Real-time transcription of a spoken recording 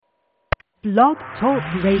Blog Talk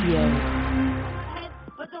Radio.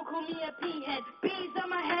 But don't call me a P-head. B's on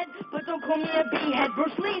my head, but don't call me a B-head.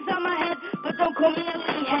 Bruce Lee's on my head, but don't call me a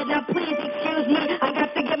Lee-head. Now please excuse me, I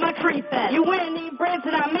got to get my tree fed. You win any brands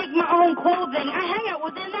and I make my own clothing. I hang out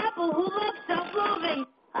with an apple who loves self-loathing.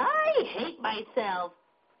 I hate myself.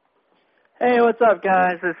 Hey, what's up,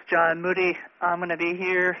 guys? It's John Moody. I'm going to be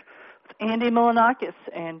here with Andy Milanakis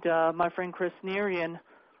and my friend Chris Neary and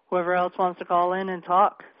whoever else wants to call in and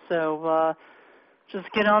talk. So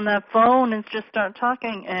just get on that phone and just start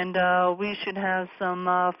talking, and we should have some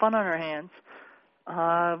fun on our hands.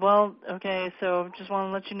 So just want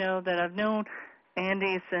to let you know that I've known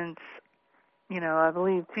Andy since, I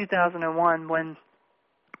believe 2001 when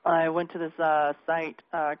I went to this site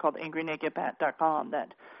called angrynakedpat.com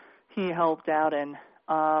that he helped out in,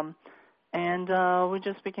 and we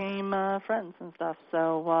just became friends and stuff.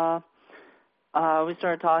 So we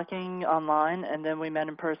started talking online, and then we met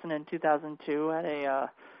in person in 2002 at a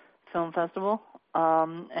film festival,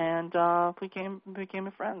 and became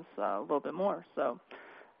friends a little bit more. So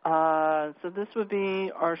this would be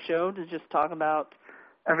our show to just talk about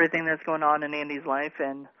everything that's going on in Andy's life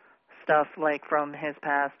and stuff like from his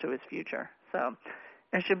past to his future. So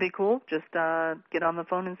it should be cool. Just get on the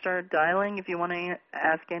phone and start dialing if you want to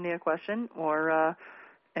ask Andy a question, or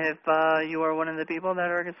if you are one of the people that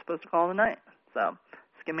are supposed to call tonight. So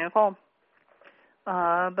just give me a call.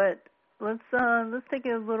 But let's take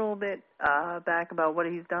a little bit back about what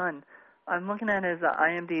he's done. I'm looking at his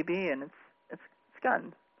IMDb, and it's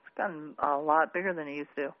gotten a lot bigger than it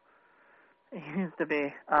used to. It used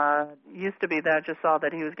to be that I just saw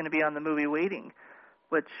that he was going to be on the movie Waiting,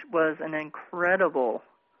 which was an incredible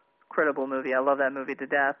movie. I love that movie to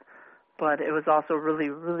death. But it was also really,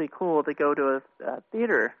 really cool to go to a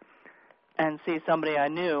theater and see somebody I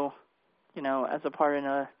knew, as a part in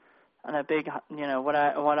a big, what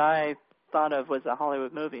I thought of was a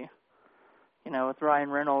Hollywood movie, with Ryan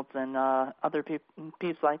Reynolds and other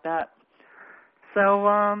peeps like that. So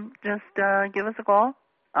just give us a call.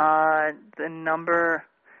 The number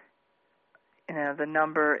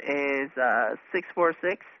is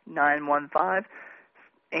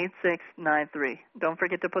 646-915-8693. Don't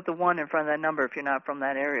forget to put the 1 in front of that number if you're not from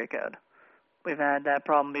that area code. We've had that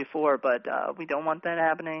problem before, but we don't want that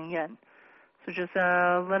happening again. So just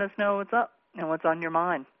let us know what's up and what's on your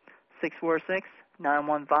mind.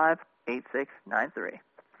 646-915-8693.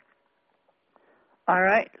 All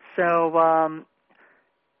right, so,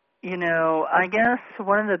 I guess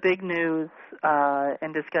one of the big news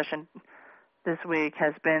and discussion this week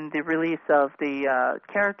has been the release of the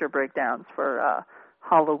character breakdowns for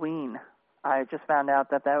Halloween. I just found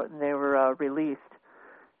out that they were released.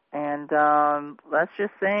 And let's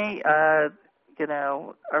just say, are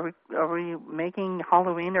we making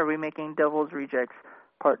Halloween, or are we making Devil's Rejects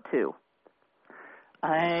Part 2?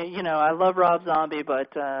 I love Rob Zombie,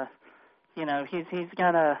 but he's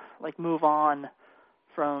gotta move on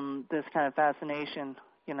from this kind of fascination.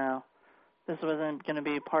 This wasn't going to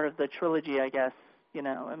be part of the trilogy, I guess.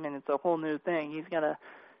 It's a whole new thing. He's gotta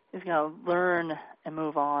learn and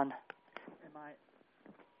move on,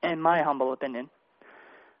 in my humble opinion.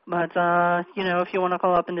 But if you want to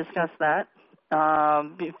call up and discuss that,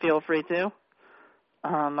 feel free to.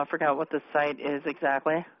 I forgot what the site is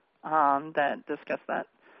exactly that discussed that,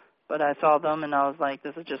 but I saw them and I was like,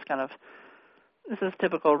 this is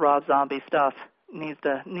typical Rob Zombie stuff. Needs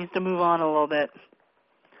to move on a little bit.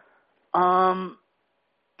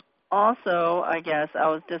 Also, I guess I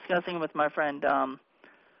was discussing with my friend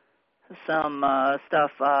some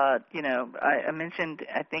stuff. I mentioned,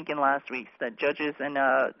 I think in last week's, that Judges and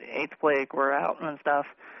Eighth Plague were out and stuff.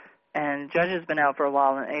 And Judges has been out for a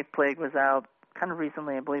while, and Eighth Plague was out kind of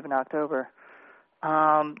recently, I believe in October.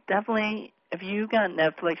 Definitely, if you got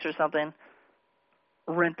Netflix or something,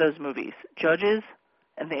 rent those movies, Judges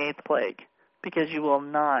and the Eighth Plague, because you will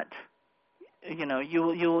not,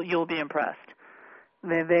 you'll be impressed.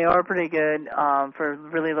 They are pretty good for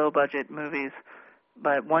really low budget movies,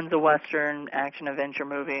 but one's a Western action adventure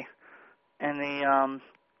movie, and the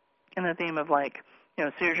theme of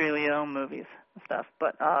Sergio Leone movies and stuff.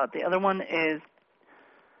 But the other one is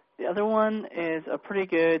a pretty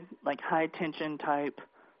good high tension type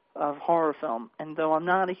of horror film. And though I'm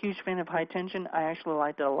not a huge fan of high tension, I actually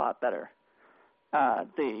liked it a lot better.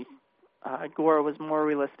 The gore was more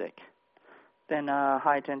realistic than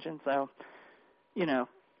high tension. So, because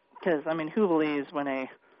who believes when a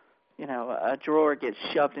drawer gets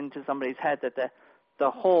shoved into somebody's head that the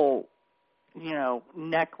whole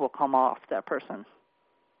neck will come off that person?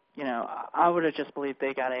 I would have just believed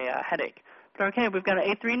they got a headache. But okay, we've got an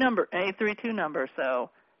 832 number. So,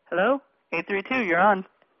 hello, 832, you're on.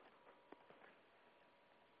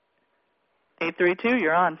 832,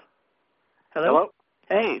 you're on. Hello? Hello?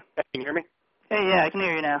 Hey. Can you hear me? Hey, yeah, I can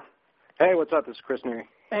hear you now. Hey, what's up? This is Chris Neary.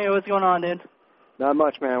 Hey, what's going on, dude? Not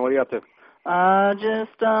much, man. What are you up to?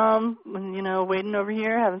 Just waiting over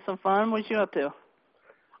here, having some fun. What you up to?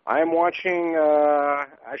 I am watching,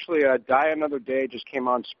 Die Another Day just came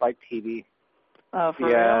on Spike TV. Oh, for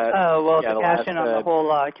Yeah, real? Oh, well, yeah, to the cash last, in on the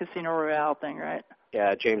whole Casino Royale thing, right?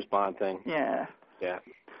 Yeah, James Bond thing. Yeah. Yeah.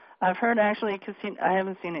 I've heard, actually, I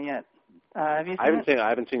haven't seen it yet. Have you seen it? I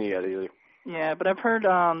haven't seen it yet either. Yeah, but I've heard,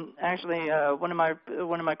 one of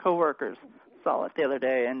my coworkers saw it the other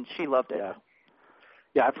day, and she loved it. Yeah.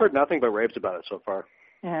 Yeah, I've heard nothing but raves about it so far.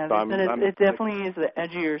 Yeah, So it definitely is the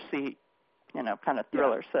edge of your seat, kind of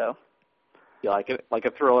thriller. Yeah. So. Yeah, like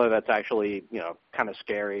a thriller that's actually, kind of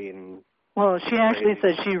scary and. Well, she actually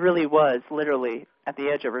crazy. said she really was literally at the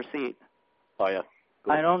edge of her seat. Oh yeah.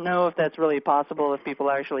 Cool. I don't know if that's really possible, if people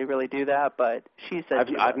actually really do that, but she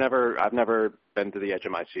said I've never been to the edge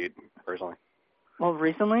of my seat personally. Well,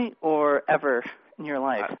 recently or ever in your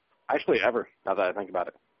life? Actually, ever. Now that I think about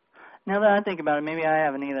it. Now that I think about it, maybe I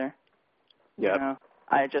haven't either. Yeah.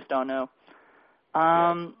 I just don't know.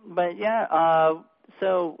 But yeah.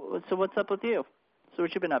 So what's up with you? So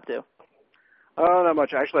what you been up to? Oh, not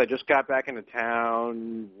much. Actually, I just got back into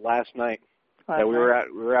town last night. We were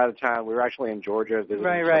out of town. We were actually in Georgia visiting.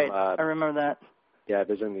 Right. I remember that. Yeah,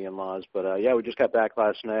 visiting the in-laws. But we just got back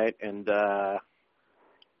last night, and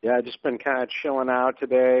I've just been kind of chilling out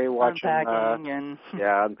today, watching.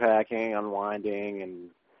 Unpacking, unwinding, and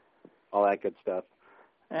all that good stuff.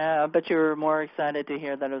 I bet you were more excited to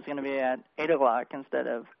hear that it was going to be at 8:00 instead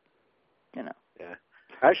of, Yeah.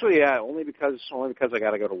 Actually, yeah, only because I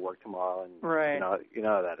got to go to work tomorrow, and right. You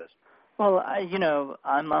know how that is. Well,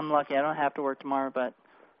 I'm lucky. I don't have to work tomorrow, but.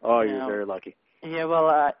 Oh, you're very lucky. Yeah,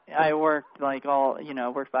 well, I work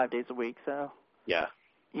work 5 days a week, so. Yeah.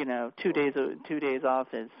 2 days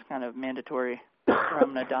off is kind of mandatory, or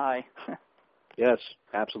I'm gonna die. Yes,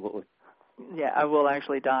 absolutely. Yeah, I will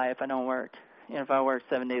actually die if I don't work. If I work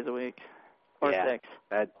 7 days a week, or 6.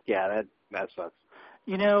 That sucks.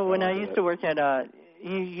 When I used to work at I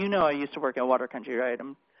used to work at Water Country, right?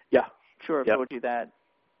 I'm sure I've told you that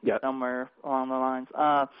somewhere along the lines.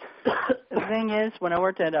 The thing is, when I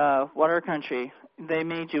worked at Water Country, they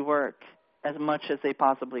made you work as much as they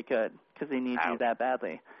possibly could because they need you that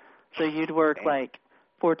badly. So you'd work like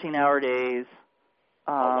 14-hour days,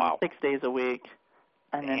 6 days a week,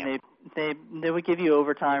 and then they would give you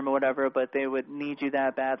overtime or whatever, but they would need you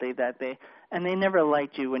that badly and they never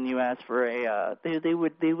liked you when you asked for they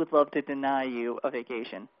would love to deny you a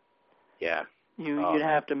vacation. Yeah. You'd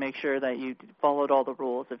have to make sure that you followed all the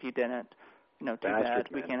rules. If you didn't, too Bastards,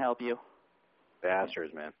 bad. We can't help you.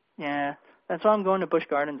 Bastards, man. Yeah, that's why I'm going to Busch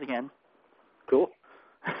Gardens again. Cool.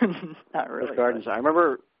 Not really. Busch Gardens. I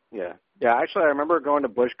remember. Yeah. Yeah. Actually, I remember going to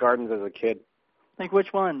Busch Gardens as a kid. Like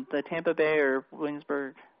which one? The Tampa Bay or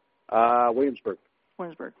Williamsburg? Williamsburg.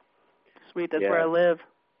 Williamsburg. Sweet. That's where I live.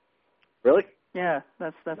 Really? Yeah.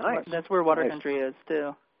 That's nice. That's where Water Country is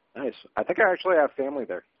too. Nice. I think I actually have family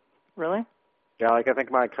there. Really? Yeah. I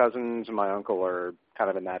think my cousins and my uncle are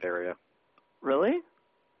kind of in that area. Really?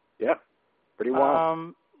 Yeah. Pretty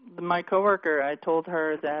wild. My coworker, I told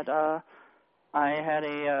her that I had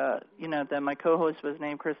that my co-host was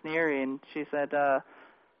named Chris Neary, and she said,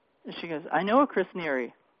 she goes, I know a Chris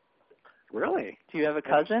Neary. Really? Do you have a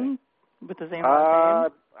cousin with the same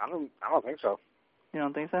last name? I don't think so. You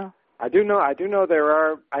don't think so? I do know there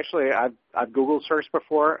are actually. I've Google searched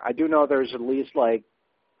before. I do know there's at least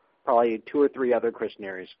probably 2 or 3 other Chris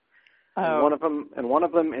Nearys. Oh. And one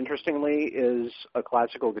of them, interestingly, is a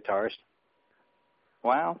classical guitarist.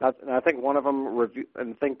 Wow. I think one of them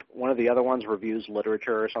one of the other ones reviews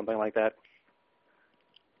literature or something like that.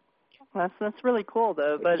 That's really cool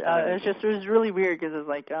though. But it was really weird because it's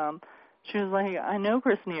like she was like, I know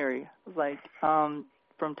Chris Neary. I was like, from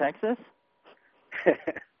Texas?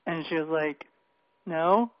 And she was like,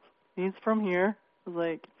 no, he's from here. I was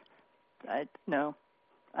like, I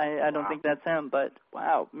don't think that's him, but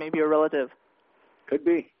wow, maybe a relative. Could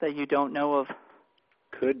be. That you don't know of.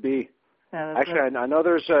 Could be. Yeah, actually, I know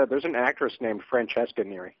there's an actress named Francesca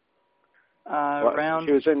Neary.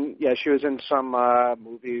 She was in some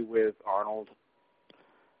movie with Arnold.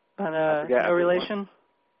 But no relation?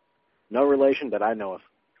 No relation that I know of.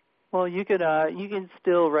 Well, you could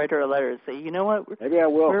still write her a letter and say, you know what? Maybe I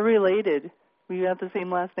will. We're related. We have the same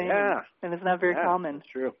last name. Yeah. And it's not very common. That's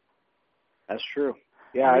true. That's true.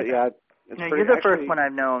 Yeah, yeah. You're the first one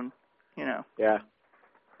I've known. Yeah.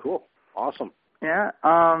 Cool. Awesome. Yeah.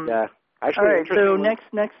 Yeah. Actually, all right. So next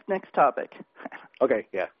topic. Okay.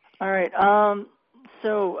 Yeah. All right.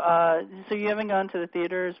 So you haven't gone to the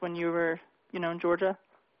theaters when you were in Georgia?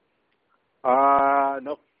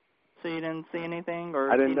 Nope. So you didn't see anything,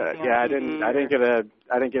 or I didn't. I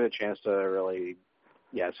didn't get a chance to really,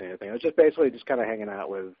 see anything. It was just basically just kind of hanging out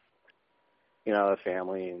with, the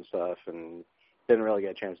family and stuff, and didn't really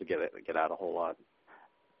get a chance to get out a whole lot.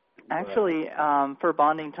 Actually, for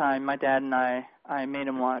bonding time, my dad and I made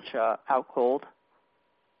him watch Out Cold.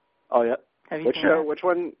 Oh yeah. Have you seen that? Which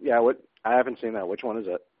one? Yeah. I haven't seen that. Which one is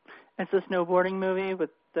it? It's a snowboarding movie with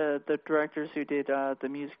the directors who did the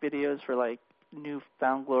music videos for like New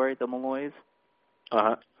Found Glory, the Malloys.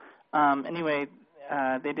 Anyway,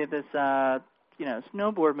 they did this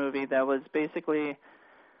snowboard movie that was basically,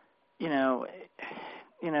 it's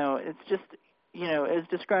just, it's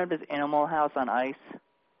described as Animal House on ice,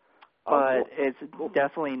 but it's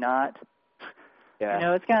definitely not.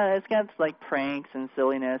 Yeah. It's got like pranks and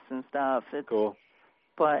silliness and stuff. It's cool.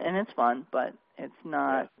 And it's fun, but it's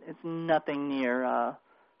not. Yeah. It's nothing near,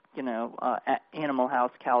 Animal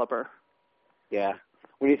House caliber. Yeah.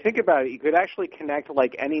 When you think about it, you could actually connect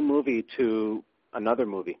like any movie to another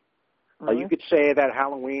movie. Really? You could say that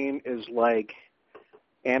Halloween is like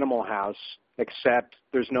Animal House, except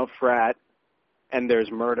there's no frat and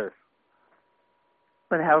there's murder.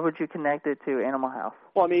 But how would you connect it to Animal House?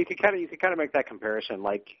 Well, I mean, you could kind of make that comparison.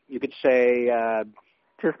 Like you could say,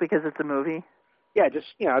 just because it's a movie. Yeah, just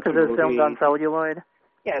it's a movie. Because it's filmed on celluloid.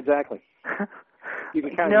 Yeah, exactly. You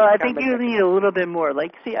can no, I think you need a little bit more.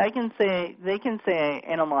 Like, see, they can say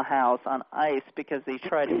Animal House on ice because they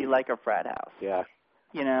try to be like a frat house. Yeah.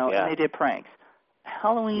 And they did pranks.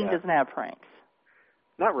 Halloween doesn't have pranks.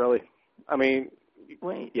 Not really. I mean,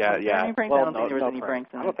 wait. Yeah. Any pranks? Well, I don't think there was any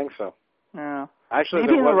pranks in it. I don't think so. No. Actually,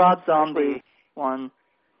 maybe in the Rob Zombie one.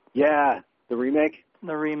 Yeah, the remake.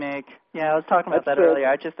 The remake. Yeah, I was talking about that earlier.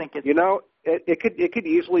 I just think it's. It could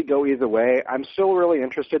easily go either way. I'm still really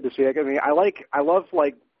interested to see it. I mean, I love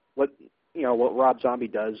like what Rob Zombie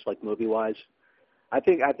does like movie wise. I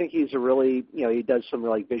think he's a really he does some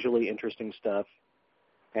really visually interesting stuff,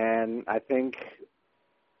 and I think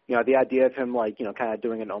the idea of him like kind of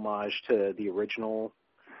doing an homage to the original.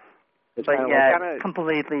 But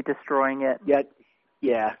completely destroying it.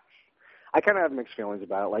 Yeah. I kind of have mixed feelings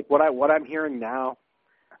about it. Like what I'm hearing now,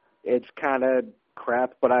 it's kind of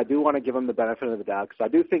crap, but I do want to give him the benefit of the doubt because I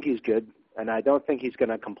do think he's good, and I don't think he's going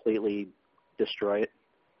to completely destroy it.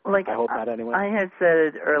 Like I hope not anyway. I had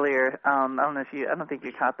said earlier, I don't think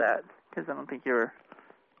you caught that because I don't think you were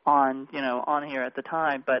on here at the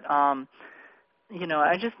time, but I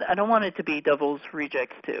don't want it to be Devil's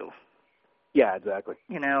Rejects 2. Yeah, exactly.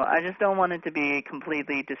 I just don't want it to be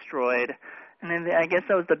completely destroyed. And then I guess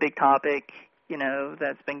that was the big topic,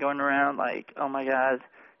 that's been going around, like, oh my God,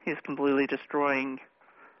 he's completely destroying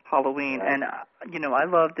Halloween. Yeah. And, I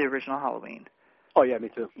love the original Halloween. Oh, yeah, me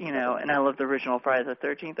too. And I love the original Friday the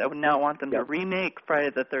 13th. I would not want them to remake Friday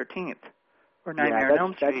the 13th or Nightmare on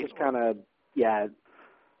Elm Street. That's just kind of, yeah.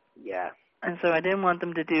 And so I didn't want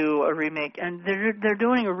them to do a remake. And they're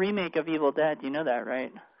doing a remake of Evil Dead. You know that,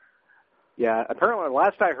 right? Yeah, apparently the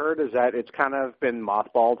last I heard is that it's kind of been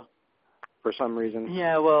mothballed for some reason.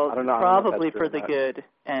 Yeah, well, I don't know, probably for the good.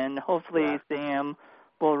 And hopefully Sam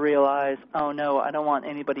will realize, oh, no, I don't want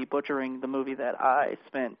anybody butchering the movie that I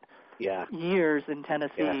spent years in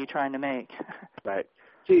Tennessee trying to make. Right.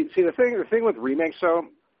 See, the thing with remakes, though,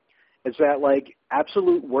 is that, like,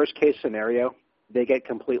 absolute worst-case scenario, they get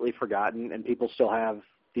completely forgotten and people still have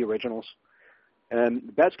the originals. And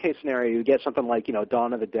the best case scenario, you get something like,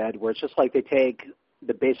 Dawn of the Dead, where it's just like they take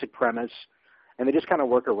the basic premise and they just kind of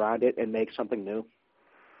work around it and make something new.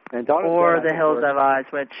 And Dawn of the Dead, The Hills Have Eyes,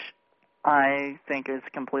 which I think is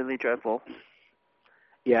completely dreadful.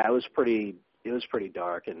 Yeah, it was pretty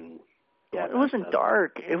dark and it wasn't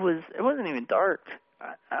dark. It wasn't even dark.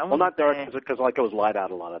 Not dark because like it was light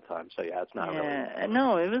out a lot of times. So it's not really. Yeah,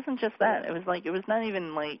 no, it wasn't just that. It was like it was not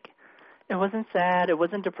even like. It wasn't sad. It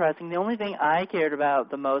wasn't depressing. The only thing I cared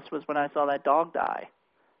about the most was when I saw that dog die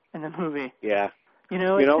in the movie. Yeah. It's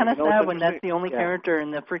kind of sad when that's the only character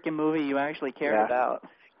in the freaking movie you actually cared about.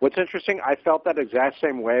 What's interesting, I felt that exact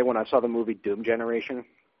same way when I saw the movie Doom Generation.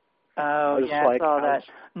 Oh, I saw that.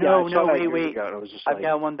 Wait. I've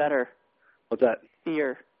got one better. What's that?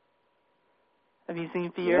 Fear. Have you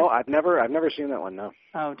seen Fear? No, I've never seen that one, no.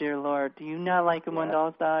 Oh, dear Lord. Do you not like it when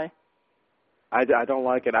dogs die? I don't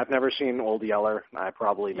like it. I've never seen Old Yeller. I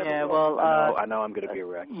probably never will. Yeah, well, I know I'm going to be a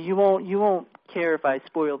wreck. You won't care if I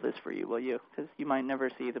spoil this for you, will you? Because you might never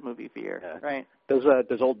see the movie Fear, right?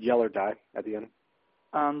 Does Old Yeller die at the end?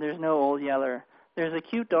 There's no Old Yeller. There's a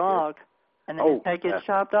cute dog, and then his head gets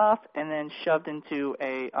chopped off and then shoved into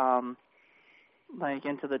a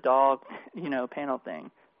into the dog, panel thing,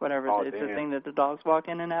 whatever. It's the thing that the dogs walk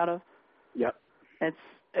in and out of. Yep. It's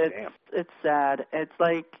Damn. it's sad. It's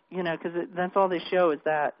like, you know, because that's all they show is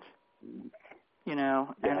that, you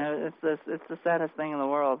know, Yeah. and it's the saddest thing in the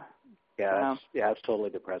world. Yeah, that's totally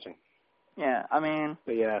depressing. Yeah, I mean,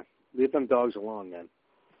 But yeah, leave them dogs alone, man.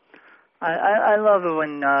 I love it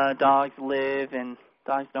when dogs live and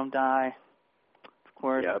dogs don't die. Of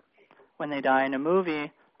course, Yep. when they die in a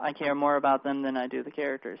movie, I care more about them than I do the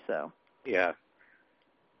characters. So. Yeah.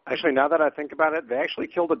 Actually, now that I think about it, they actually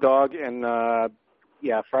killed a dog in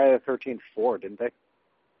Friday the 13th 4, didn't they?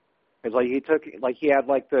 It's like he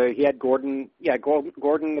had Gordon the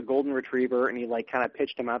golden retriever, and he like kind of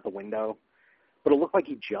pitched him out the window, but it looked like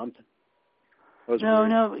he jumped. It was weird.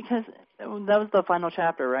 No, because that was the final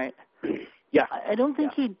chapter, right? Yeah. I don't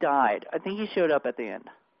think he died. I think he showed up at the end,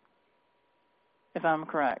 if I'm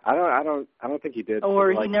correct. I don't think he did.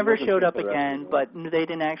 Or like, he never wasn't showed up for the rest of again, the but they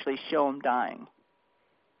didn't actually show him dying.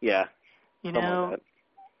 Yeah. You Something know, like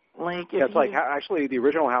that. like if Yeah, it's like actually the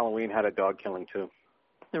original Halloween had a dog killing too.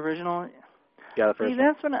 the original. Yeah, the first See,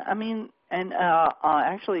 that's what I mean. And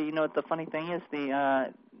actually, you know what the funny thing is?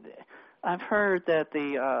 I've heard that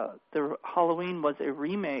the Halloween was a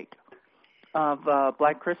remake of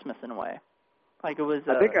Black Christmas in a way. Like it was.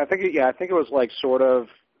 I think it was like sort of.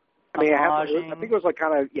 I mean, I think it was like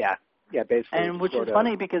kind of basically. And which is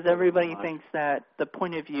funny because everybody thinks that the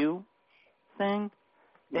point of view thing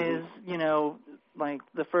is, you know, like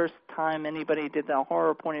the first time anybody did that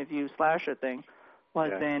horror point of view slasher thing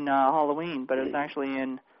was in Halloween, but it was actually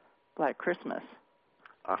in Black Christmas,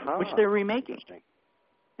 which they're remaking.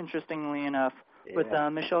 Interestingly enough, with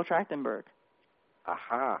Michelle Trachtenberg.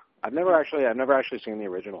 I've never actually seen the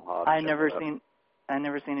original. I've never seen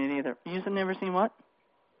it either. You've never seen what?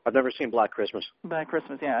 I've never seen Black Christmas. Black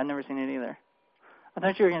Christmas, yeah, I've never seen it either. I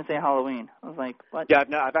thought you were going to say Halloween. I was like, what? Yeah,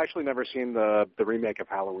 no, I've actually never seen the remake of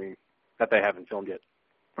Halloween that they haven't filmed yet.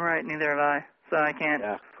 Right, neither have I. So I can't.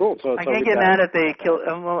 Yeah, cool. So I can't get mad if they kill.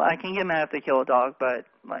 Well, I can get mad if they kill a dog, but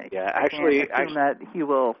like, I can't assume that he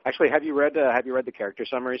will. Actually, have you read the character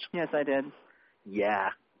summaries? Yes, I did. Yeah.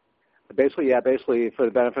 Basically, for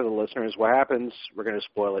the benefit of the listeners, what happens? We're going to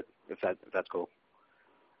spoil it if that's cool.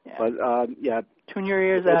 Yeah. But tune your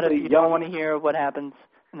ears out if you don't want to hear what happens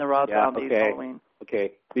in the Rob Zombie Halloween.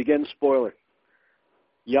 Okay. Begin spoiler.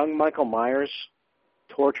 Young Michael Myers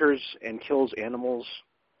tortures and kills animals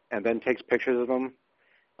and then takes pictures of them.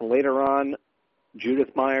 And later on,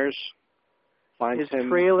 Judith Myers finds him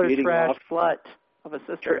trailer beating trash off slut of a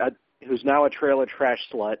sister. Who's now a trailer trash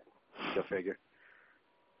slut. Go figure.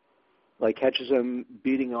 Like catches him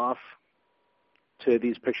beating off to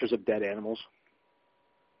these pictures of dead animals.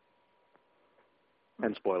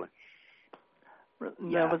 And spoiler.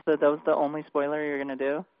 Yeah. That was the only spoiler you're gonna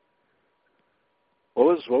do. What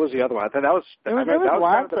was the other one? I thought that was. There was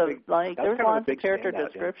lots of character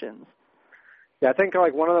descriptions. Yeah, I think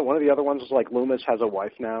like one of the other ones is like Loomis has a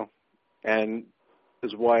wife now, and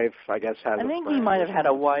his wife, I guess, has. I think he might have had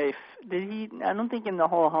a wife. Did he? I don't think in the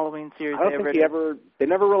whole Halloween series. I don't think he ever. They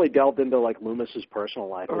never really delved into like Loomis's personal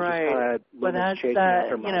life. Right. But that's you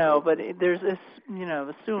know. But there's this, you know,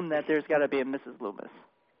 assume that there's got to be a Mrs. Loomis.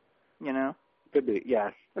 You know. Could be.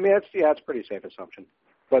 Yeah. I mean, that's a pretty safe assumption.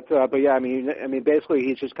 But yeah, I mean, basically,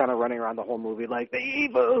 he's just kind of running around the whole movie like the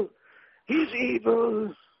evil. He's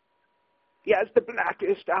evil. He has the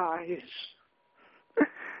blackest eyes.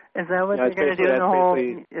 Is that what they're going to do in the whole?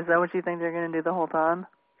 Is that what you think they're going to do the whole time?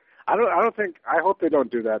 I don't think. I hope they don't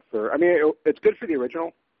do that for. I mean, it's good for the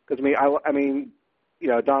original because I mean, you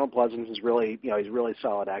know, Donald Pleasence is really, you know, he's a really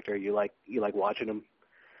solid actor. You like watching him.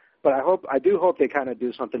 But I do hope they kind of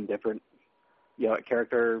do something different. You know,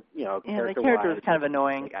 character. You know, yeah, the character is kind of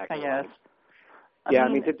annoying, like, I guess. I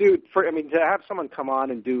mean, to have someone come on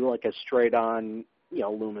and do like a straight on, you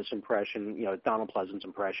know, Loomis impression, you know, Donald Pleasence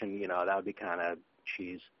impression, you know, that would be kind of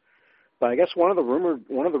cheese. But I guess one of the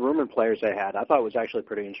rumored players they had, I thought was actually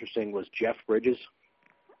pretty interesting, was Jeff Bridges.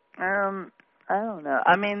 I don't know.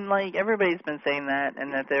 I mean, like everybody's been saying that,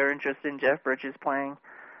 and that they're interested in Jeff Bridges playing.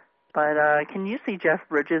 But can you see Jeff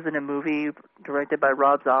Bridges in a movie directed by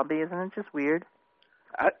Rob Zombie? Isn't it just weird?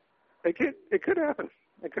 It could happen.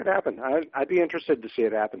 It could happen. I'd be interested to see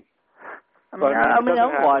it happen. I mean,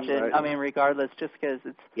 I'll watch it. Right? I mean, regardless, just because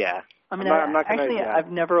it's. Yeah. I mean, I've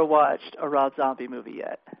never watched a Rob Zombie movie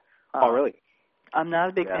yet. Oh, really? I'm not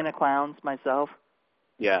a big fan of clowns myself.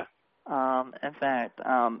 Yeah. In fact,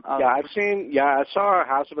 I saw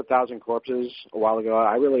House of a Thousand Corpses a while ago.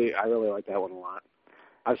 I really like that one a lot.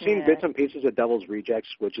 I've seen bits and pieces of Devil's Rejects,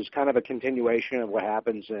 which is kind of a continuation of what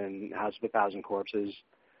happens in House of a Thousand Corpses,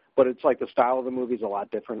 but it's like the style of the movie is a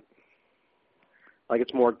lot different. Like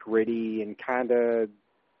it's more gritty and kind of,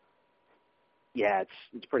 Yeah,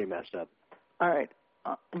 it's pretty messed up. All right.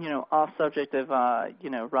 Off subject of,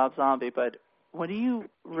 Rob Zombie, but what do you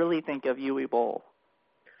really think of Uwe Boll?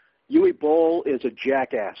 Uwe Boll is a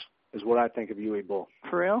jackass, is what I think of Uwe Boll.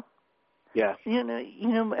 For real? Yeah.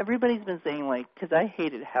 Everybody's been saying, because I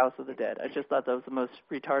hated House of the Dead. I just thought that was the most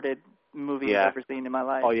retarded movie I've ever seen in my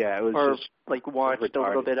life. Oh, yeah, it was watched a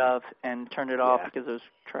little bit of and turned it off because it was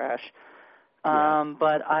trash.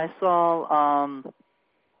 But I saw,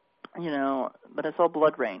 I saw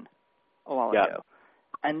Blood Rain a while ago.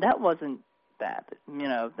 And that wasn't bad.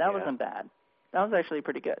 Wasn't bad. That was actually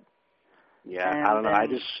pretty good. Yeah, and I don't know. I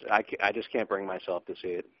just can't bring myself to see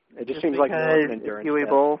it. It just seems like more of an endurance Uwe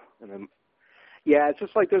Boll. It's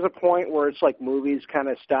just like there's a point where it's like movies kind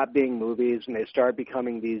of stop being movies and they start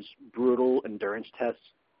becoming these brutal endurance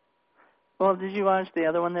tests. Well, did you watch the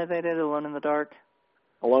other one that they did, Alone in the Dark?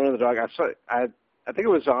 Alone in the Dark. I think it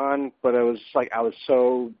was on, but it was like I was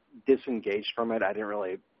so disengaged from it.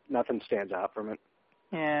 Nothing stands out from it.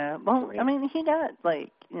 Yeah, well, I mean, he got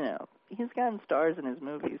he's gotten stars in his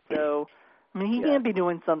movies, so I mean, he can't be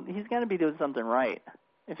doing something. He's got to be doing something right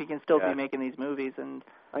if he can still be making these movies, and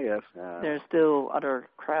I guess they're still utter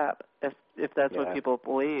crap if that's what people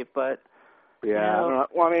believe. But I don't know.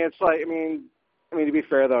 Well, I mean, it's like to be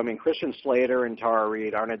fair though, I mean, Christian Slater and Tara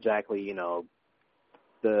Reid aren't exactly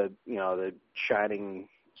the shining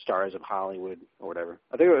stars of Hollywood or whatever.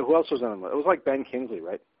 I think who else was in them? It was like Ben Kingsley,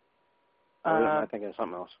 right? Or am I thinking of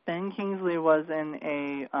something else? Ben Kingsley was in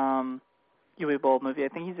a Uwe Boll movie. I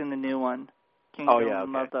think he's in the new one.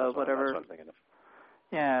 Kingdom of the whatever. That's what I'm thinking of.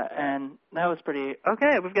 Yeah, and that was pretty...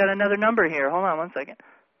 Okay, we've got another number here. Hold on one second.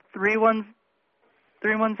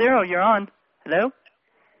 310, you're on. Hello?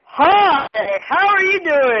 Hi, how are you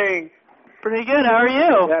doing? Pretty good, how are you?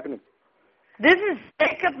 What's happening? This is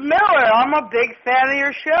Jacob Miller. I'm a big fan of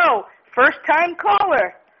your show. First-time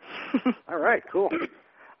caller. All right, cool.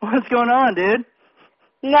 What's going on, dude?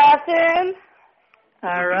 Nothing.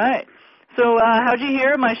 All right. So, how'd you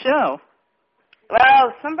hear of my show?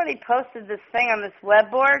 Well, somebody posted this thing on this web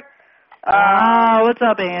board. What's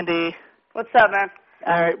up, Andy? What's up, man?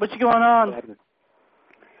 All right, what's going on?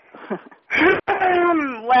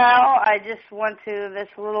 Well, I just went to this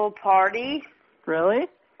little party. Really?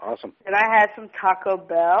 Awesome. And I had some Taco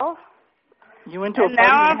Bell. You went to a party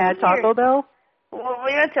and had Taco Bell? Well,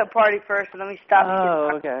 we went to a party first, and then we stopped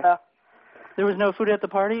to get Taco Bell. There was no food at the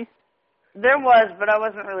party? There was, but I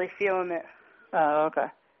wasn't really feeling it. Oh,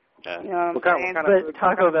 okay. Yeah. What kind of food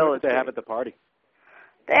did they have at the party?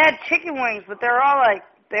 They had chicken wings, but they were all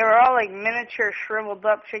like miniature shriveled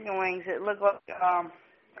up chicken wings. It looked like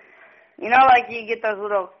like you get those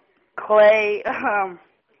little clay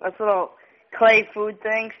food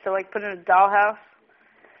things to like put in a dollhouse.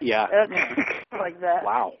 Yeah. Like that.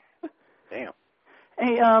 Wow. Damn.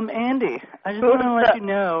 Hey, Andy, I just want to let you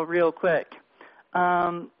know real quick.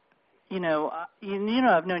 I've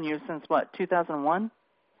known you since what, 2001?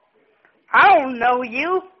 I don't know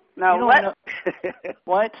you. No, what?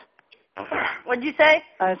 What? What'd you say?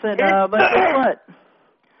 I said, but guess what?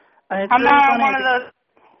 I'm not one of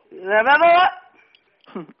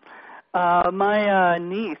those. My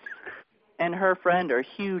niece and her friend are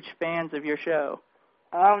huge fans of your show.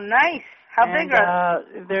 Oh, nice. How big are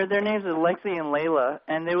they? Their names are Lexi and Layla,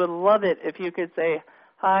 and they would love it if you could say,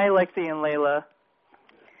 hi, Lexi and Layla.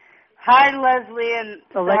 Hi, Leslie and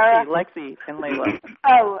Sarah. Lexi and Layla.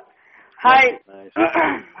 Oh, hi. Nice.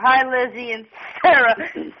 Hi, Lizzie and Sarah.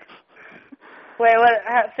 Wait, what?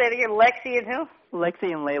 Say it again. Lexi and who?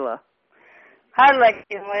 Lexi and Layla. Hi, Lexi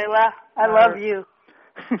and Layla. I love you.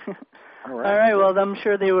 All right. All right. Well, I'm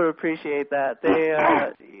sure they would appreciate that. They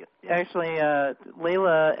actually,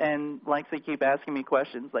 Layla and Lexi keep asking me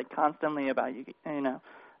questions like constantly about you, and I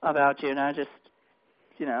just,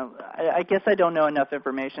 I guess I don't know enough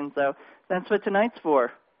information. So that's what tonight's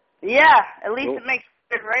for. Yeah. At least it makes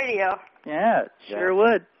good radio. Yeah, sure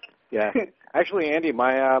would. Yeah. Actually, Andy,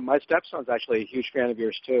 my stepson's actually a huge fan of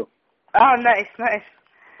yours too. Oh, nice.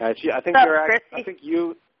 I think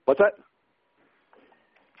you. What's that?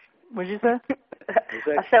 What'd you say?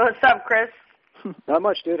 I said, what's up, Chris? Not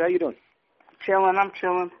much, dude. How you doing? Chilling. I'm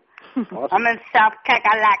chilling. Awesome. I'm in South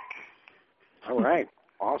Cackalack. All right.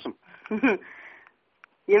 Awesome. You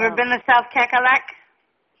ever been to South Cackalack?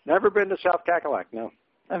 Never been to South Cackalack, no.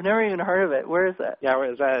 I've never even heard of it. Where is that? Yeah,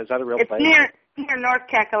 is that a real place? It's near North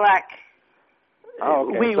Cackalack. Oh,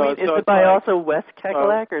 okay. Wait, is it by also West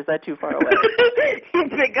Cackalack, or is that too far away? You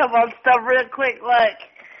pick up on stuff real quick, like.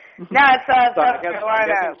 No, it's South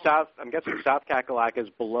Carolina. I'm guessing South Cackalack is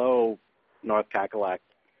below North Cackalack.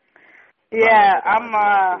 Yeah,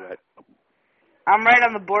 I'm right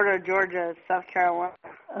on the border of Georgia, South Carolina.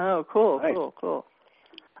 Oh, cool, Nice. cool.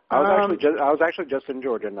 I was actually just in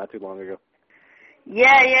Georgia not too long ago.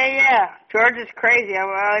 Yeah. Georgia's crazy.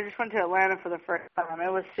 I just went to Atlanta for the first time.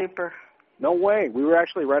 It was super. No way. We were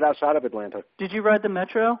actually right outside of Atlanta. Did you ride the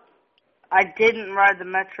metro? I didn't ride the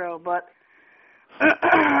metro, but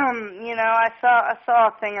I saw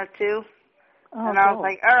a thing or two, and I was cool.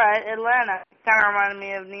 like, all right, Atlanta. Kind of reminded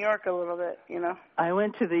me of New York a little bit, I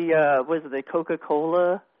went to the the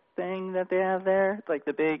Coca-Cola thing that they have there? It's like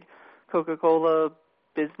the big Coca-Cola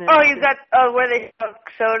business. Oh, you got where they sell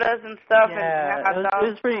sodas and stuff. Yeah, and hot it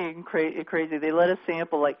dogs. was pretty crazy. They let us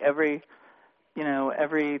sample like every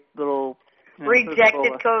little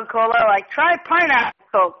Rejected Coca-Cola, like try pineapple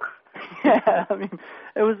Coke. Yeah, I mean,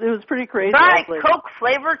 it was pretty crazy. Try Coke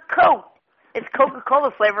flavored Coke. It's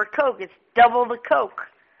Coca-Cola flavored Coke. It's double the Coke.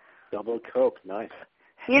 Double Coke, nice.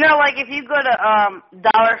 Like if you go to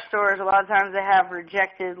dollar stores, a lot of times they have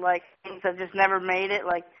rejected like things that just never made it,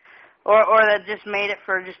 like or that just made it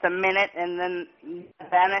for just a minute and then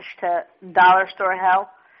vanished to dollar store hell.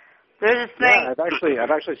 There's this thing. Yeah,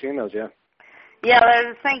 I've actually seen those. Yeah. Yeah,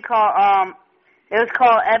 there's this thing called it was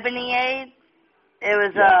called Ebony Aid. It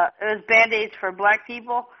was Band-Aids for black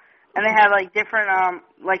people, and they had like different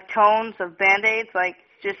like tones of Band-Aids, like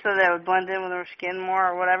just so they would blend in with their skin more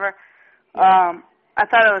or whatever. I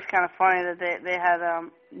thought it was kind of funny that they had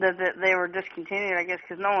that they were discontinued, I guess,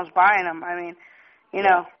 because no one's buying them. I mean,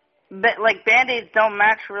 but like Band-Aids don't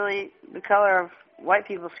match really the color of white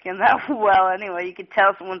people's skin that well. Anyway, you could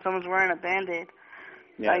tell when someone's wearing a Band-Aid.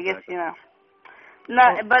 Yeah, I guess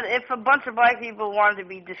but if a bunch of black people wanted to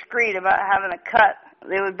be discreet about having a cut,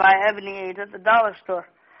 they would buy Ebony Aids at the dollar store.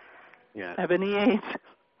 Yeah. Ebony Aids.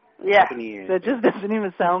 Yeah. Ebony Aids. That just doesn't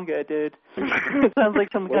even sound good, dude. It sounds like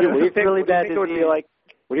some kind of really bad disease. What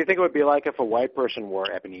do you think it would be like if a white person wore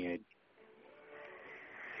Ebony Aid?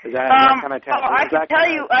 Is that kind of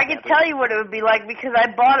I can tell you what it would be like because I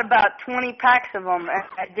bought about 20 packs of them and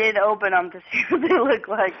I did open them to see what they look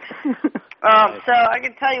like. So I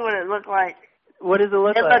can tell you what it looked like. What does it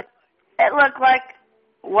look like? It looked like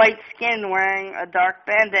white skin wearing a dark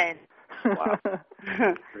Band-Aid. Wow.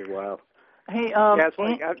 Pretty wild. Hey,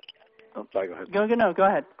 sorry, go ahead. Go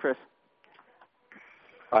ahead, Chris.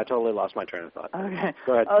 I totally lost my train of thought. Okay.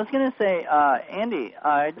 Go ahead. I was going to say, Andy,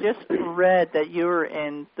 I just read that you were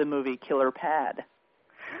in the movie Killer Pad.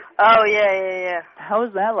 Oh, yeah. How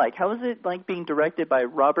is that like? How is it like being directed by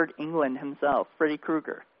Robert Englund himself, Freddy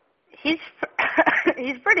Krueger? He's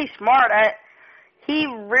pretty smart. He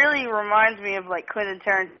really reminds me of like Quentin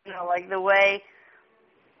Tarantino, like the way,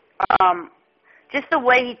 just the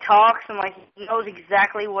way he talks and like he knows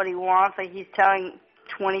exactly what he wants. Like he's telling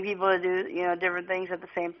 20 people to do, different things at the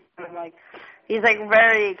same time. Like he's like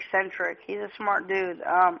very eccentric. He's a smart dude.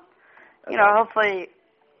 Hopefully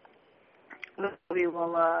the movie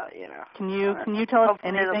will, Can you tell us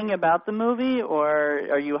anything about the movie, or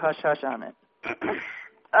are you hush hush on it?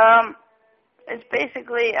 It's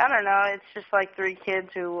basically, I don't know, it's just like three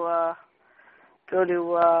kids who go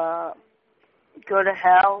to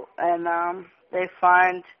hell, and they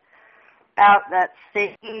find out that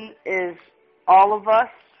Satan is all of us,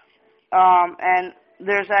 and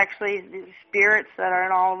there's actually these spirits that are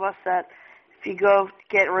in all of us that if you go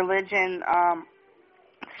get religion,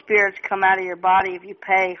 spirits come out of your body if you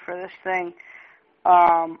pay for this thing,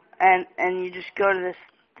 and you just go to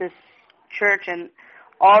this church, and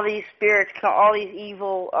all these spirits, all these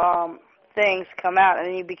evil things come out, and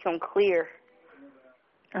then you become clear.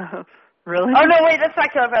 Really? Oh, no, wait, that's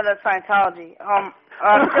not Killer Pad, that's Scientology.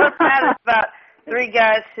 Killer Pad is about three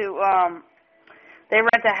guys who, they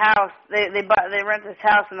rent a house. They rent this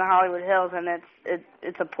house in the Hollywood Hills, and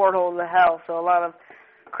it's a portal to hell, so a lot of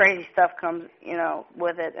crazy stuff comes,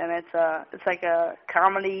 with it, and it's like a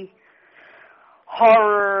comedy,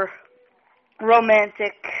 horror,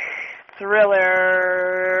 romantic, thriller,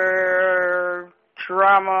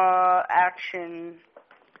 drama, action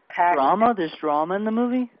package. Drama? There's drama in the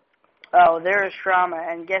movie? Oh, there is drama,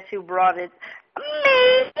 and guess who brought it?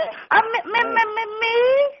 Me! Me!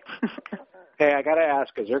 Hey, I gotta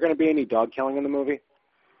ask, is there going to be any dog killing in the movie?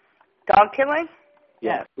 Dog killing?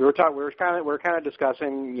 Yeah, we were kind of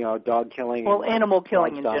discussing, dog killing. Well, animal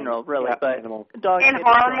killing in general, really, yeah, but animal. dog in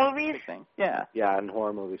horror movies. Yeah. Yeah, in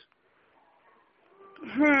horror movies.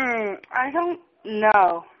 I don't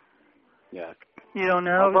know. Yeah. You don't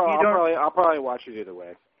know? I'll probably watch it either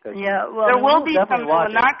way. Yeah, well, there will be some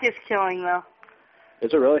innocuous killing, though.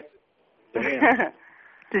 Is it really?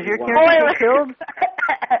 Does your character get killed?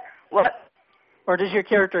 What? Or does your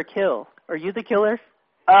character kill? Are you the killer?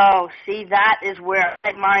 Oh, see, that is where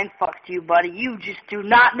I mind fucked you, buddy. You just do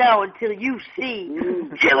not know until you see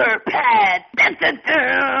Killer Pad. Dun, dun,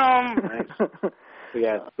 dun. Nice. So,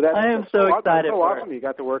 yeah, but I am so excited That's so for awesome. You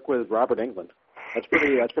got to work with Robert Englund. That's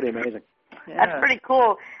pretty amazing. Yeah. That's pretty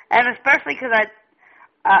cool, and especially because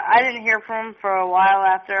I didn't hear from him for a while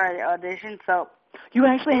after I auditioned, so You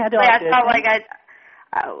actually had to I audition? felt like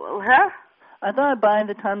huh? I thought by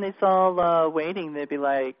the time they saw Waiting, they'd be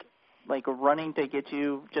like running to get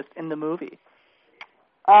you just in the movie.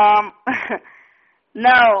 No,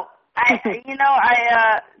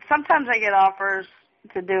 I sometimes I get offers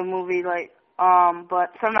to do a movie,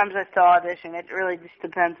 but sometimes I still audition. It really just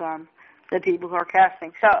depends on the people who are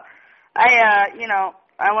casting. So, I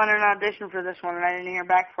went and auditioned for this one, and I didn't hear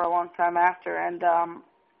back for a long time after, and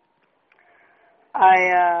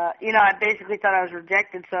I basically thought I was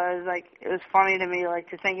rejected. So it was funny to me,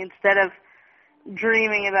 to think instead of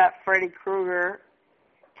dreaming about Freddy Krueger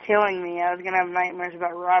killing me, I was gonna have nightmares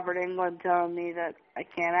about Robert Englund telling me that I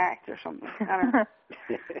can't act or something. I don't know.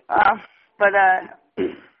 But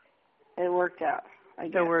it worked out. I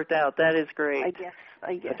guess. It worked out. That is great. I guess.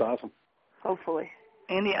 That's awesome. Hopefully.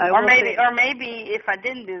 Andy, Or maybe if I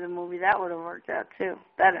didn't do the movie, that would have worked out too.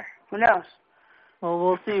 Better. Who knows? Well,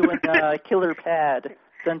 we'll see when Killer Pad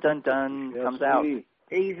Dun Dun Dun comes out.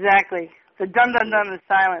 Exactly. The dun dun dun is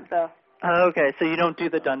silent though. Oh, okay, so you don't do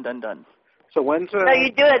the Dun Dun Dun. So when's No,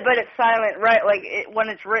 you do it, but it's silent, right? When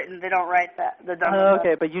it's written, they don't write that. The dun dun dun.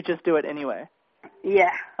 Okay, but you just do it anyway.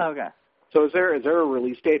 Yeah. Okay. So is there a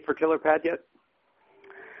release date for Killer Pad yet?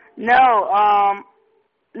 No,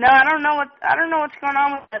 no, I don't know what's going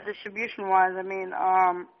on with that distribution wise. I mean,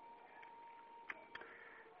 I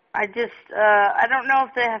don't know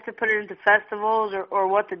if they have to put it into festivals or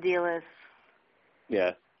what the deal is.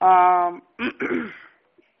 Yeah.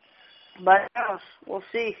 But who knows? We'll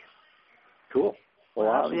see. Cool. Well,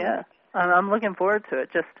 awesome. Yeah. I'm looking forward to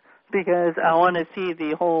it just because I want to see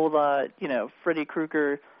the whole, Freddy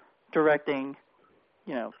Krueger directing,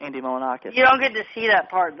 Andy Milonakis. You don't get to see that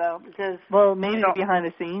part, though, because... Well, maybe behind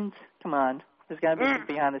the scenes. Come on. There's got to be some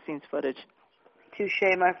behind-the-scenes footage.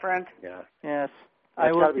 Touché, my friend. Yeah. Yes. That's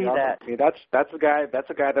I will see awesome. that. I mean, that's the guy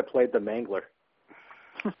that played the Mangler.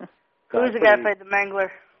 Who's the guy that played the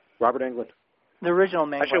Mangler? Robert Englund. The original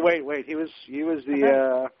Mangler. Actually, wait. He was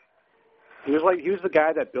the he was the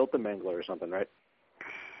guy that built the Mangler or something, right?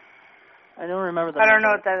 I don't remember the I don't know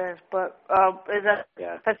Mangler. what that is, but is that?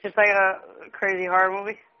 Yeah. That's just like a crazy horror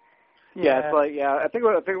movie. Yeah, it's I think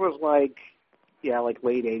it was like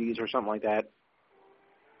late '80s or something like that.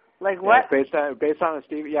 Like what? Yeah, it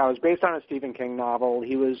was based on a Stephen King novel.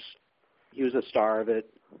 He was the star of it.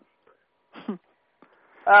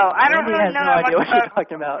 Oh, I don't Andy really has know no that idea much what you're about.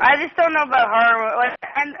 talking about. I just don't know about horror movies.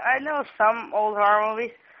 I know some old horror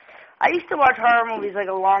movies. I used to watch horror movies a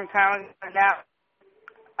long time ago. But now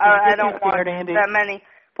I don't watch that many.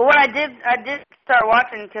 But what I did start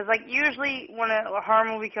watching because usually when a horror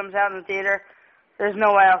movie comes out in the theater, there's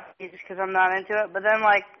no way I'll see it just because I'm not into it. But then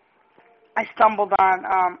I stumbled on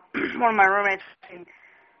one of my roommates watching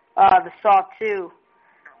the Saw 2.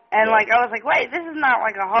 And, I was like, wait, this is not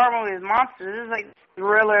a horror movie with monsters. This is, a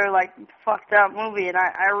thriller, fucked up movie. And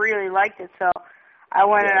I really liked it. So I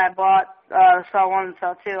went and I bought Saw 1 and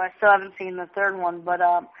Saw 2. I still haven't seen the third one. But,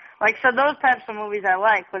 so those types of movies I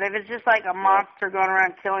like. But if it's just, a monster going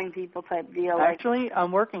around killing people type deal. Actually,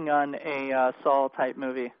 I'm working on a Saw-type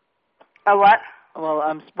movie. A what? Well,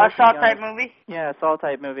 I'm a Saw-type movie? Yeah, a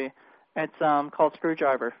Saw-type movie. It's called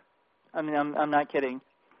Screwdriver. I mean, I'm not kidding.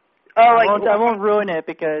 Oh, I won't ruin it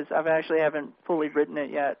because I haven't fully written it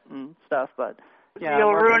yet and stuff. But yeah,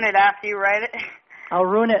 you'll ruin it after you write it. I'll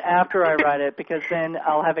ruin it after I write it because then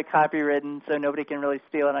I'll have it copywritten so nobody can really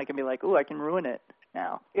steal it. And I can be like, ooh, I can ruin it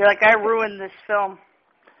now. You're like, I ruined this film.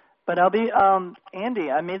 But I'll be Andy.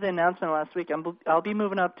 I made the announcement last week. I'll be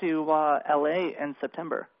moving up to L.A. in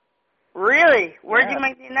September. Really? Where'd you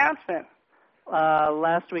make the announcement?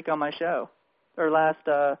 Last week on my show, or last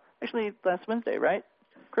Wednesday, right?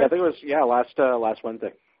 Chris? Yeah, I think it was last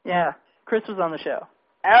Wednesday. Yeah, Chris was on the show.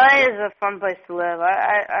 LA is a fun place to live.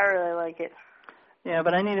 I really like it. Yeah,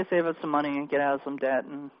 but I need to save up some money and get out of some debt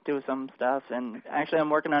and do some stuff. And actually, I'm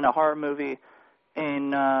working on a horror movie.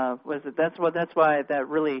 That's why that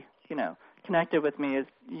really connected with me is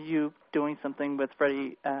you doing something with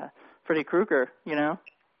Freddy Krueger.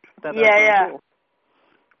 That's really cool.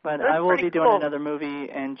 But That's I will be doing cool. another movie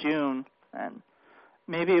in June, and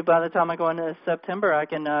maybe by the time I go into September, I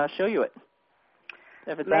can show you it.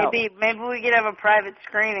 If it's out. Maybe we could have a private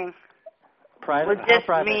screening. Private? With just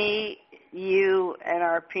me, you, and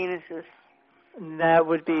our penises. That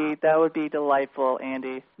would be delightful,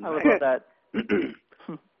 Andy. I would love that.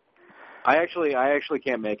 I actually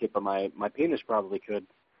can't make it, but my penis probably could.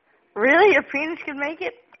 Really? Your penis could make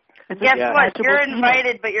it? Guess Yeah. what? You're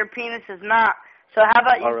invited, but your penis is not. So how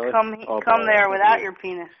about you really? come there without your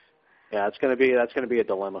penis? Yeah, that's gonna be a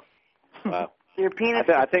dilemma. Wow. Your penis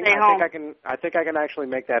I think stay home. I think I can actually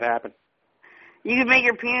make that happen. You could make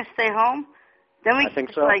your penis stay home? Then we I think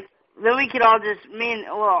could so. then we could all just me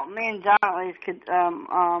and John at least could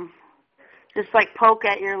just like poke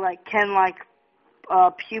at your like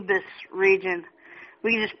pubis region.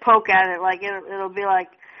 We can just poke at it like it'll be like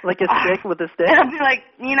a stick with a stick? It'll be like,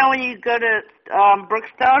 you know, when you go to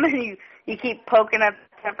Brookstone and you keep poking at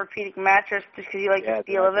the Tempur-Pedic mattress just because you like the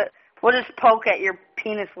feel of it. We'll just poke at your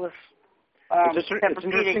penisless it's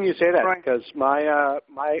interesting you say that because my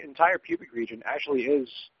entire pubic region actually is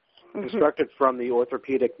constructed from the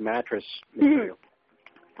orthopedic mattress material.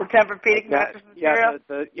 The Tempur-Pedic mattress material?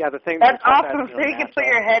 Yeah, the thing. That's awesome. So you can put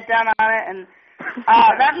your head down on it, and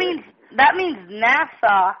that means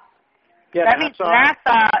NASA. Yeah, that means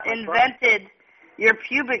NASA invented your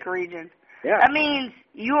pubic region. Yeah. That means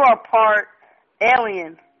you are part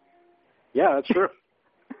alien. Yeah, that's true.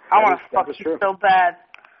 I want to fuck you so bad.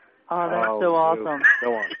 Oh, that's so awesome.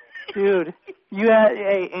 Go on. Dude,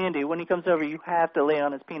 hey, Andy, when he comes over, you have to lay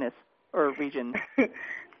on his penis or region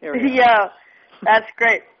area. Yeah, that's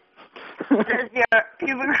great. Does your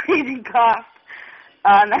pubic region cost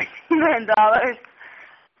 $99,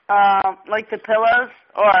 like the pillows,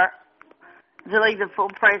 or is it like the full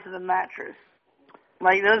price of the mattress?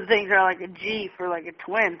 Like those things are like a G for like a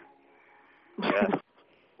twin. Yeah.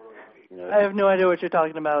 I have no idea what you're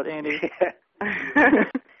talking about, Andy.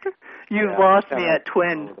 You've lost me at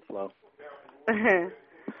twin.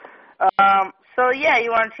 So yeah, you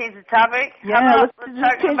want to change the topic? Yeah, let's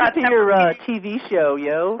change it to your TV show,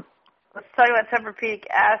 yo. Let's talk about Tempur-Pedic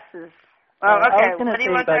asses. Okay. I was going to say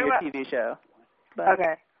about your TV show. But,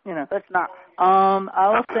 okay. You know. Let's not. I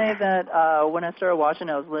will say that when I started watching,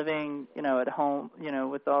 I was living, at home,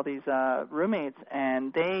 with all these roommates,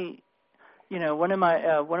 and they, one of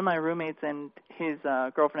my roommates and his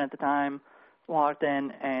girlfriend at the time walked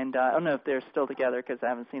in, and I don't know if they're still together because I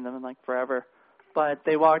haven't seen them in like forever, but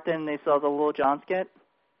they walked in and they saw the Little John skit,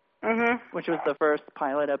 which was the first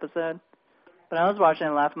pilot episode. But I was watching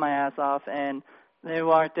and laughing my ass off, and they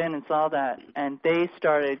walked in and saw that, and they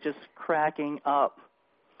started just cracking up.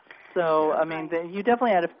 So, I mean, you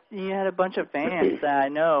definitely had a bunch of fans that I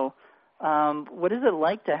know. What is it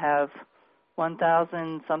like to have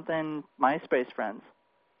 1,000-something MySpace friends?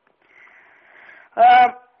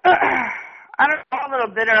 I don't know, I'm a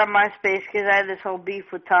little bitter on MySpace because I had this whole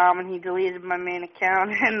beef with Tom, and he deleted my main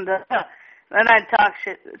account, and then I talked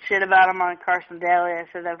shit about him on Carson Daly. I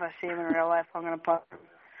said that if I see him in real life, I'm gonna punch him.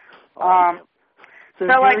 I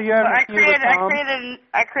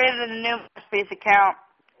created a new MySpace account,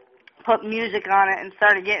 put music on it, and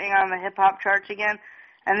started getting on the hip hop charts again,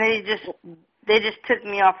 and they just took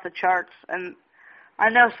me off the charts. And I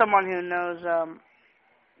know someone who knows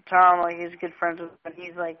Tom, like he's good friends with him, and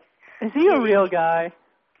he's like. Is he a real guy?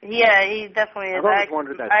 Yeah, he definitely is. I've always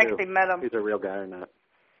wondered that, too. I actually met him. If he's a real guy or not.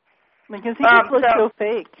 Because he just looks so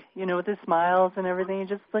fake, with his smiles and everything. He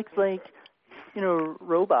just looks like,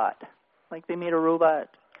 robot. Like they made a robot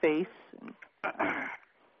face.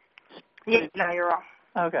 Yeah, no, you're wrong.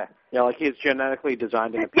 Okay. Yeah, like he's genetically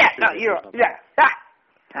designed in a Yeah, no, you're wrong. Yeah.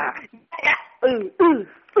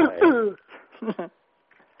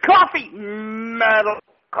 Coffee, metal,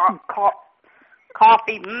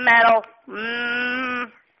 coffee, metal,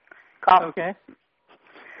 coffee. Okay.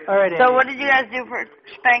 All right. So, Andy. what did you guys do for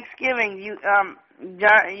Thanksgiving? You,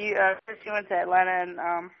 John, Chris, you went to Atlanta,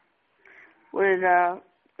 and what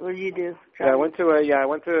did you do? John? Yeah, I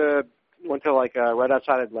went to like right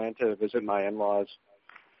outside Atlanta to visit my in-laws,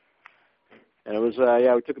 and it was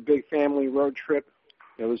we took a big family road trip.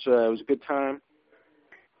 It was a good time.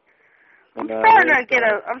 And,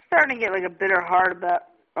 I'm starting to get like a bitter heart about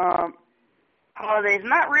holidays.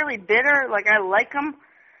 Not really bitter, like I like them,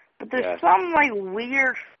 but there's some like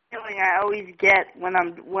weird feeling I always get when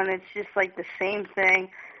it's just like the same thing,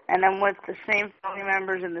 and I'm with the same family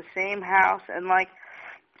members in the same house, and like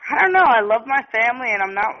I don't know, I love my family, and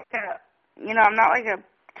I'm not like a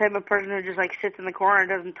type of person who just like sits in the corner and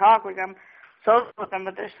doesn't talk. Like I'm social with them,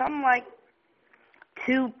 but there's some like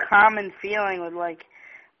too common feeling with like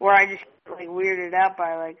where I just like weirded out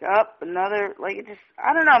by like another like it just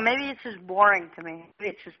I don't know, maybe it's just boring to me.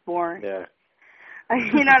 Maybe it's just boring. Yeah.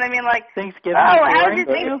 You know what I mean? Like Thanksgiving. Oh, how's your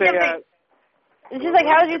Thanksgiving? It's just like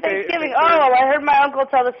how's your Thanksgiving? I heard my uncle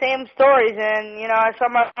tell the same stories, and I saw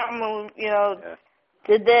my mom who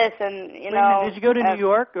did this, and Did you go to New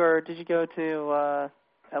York or did you go to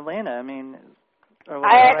Atlanta? I mean, or I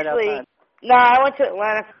right actually outside? No, I went to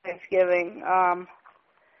Atlanta for Thanksgiving. I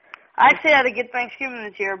actually had a good Thanksgiving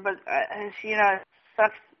this year, but you know, it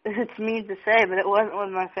sucks. It's mean to say, but it wasn't with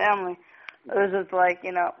my family. It was with like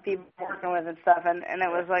people I'm working with and stuff, and it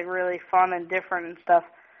was like really fun and different and stuff.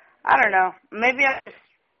 I don't know. Maybe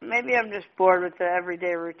I'm just bored with the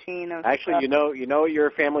everyday routine of Actually, stuff. you know what your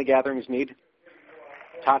family gatherings need?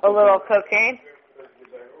 A little cocaine.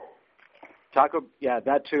 Yeah,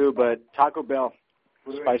 that too, but Taco Bell.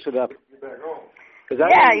 Spice it up.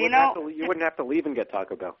 Yeah, you wouldn't have to leave and get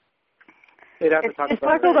Taco Bell. They'd have to Taco Is Bell.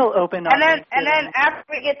 Taco Bell open on And then Thanksgiving? after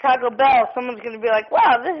we get Taco Bell, someone's going to be like,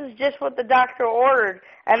 wow, this is just what the doctor ordered.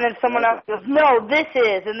 And then someone else goes, no, this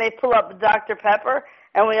is. And they pull up Dr. Pepper,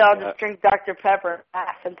 and we all just drink Dr. Pepper and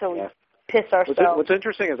laugh until we piss ourselves. What's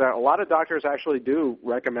interesting is that a lot of doctors actually do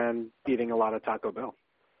recommend eating a lot of Taco Bell.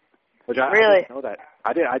 Which I didn't know that.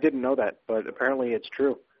 I didn't know that, but apparently it's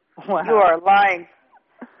true. Wow. You are lying.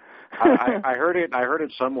 I heard it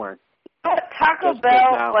somewhere. Taco Just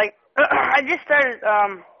Bell, now. like, I just started,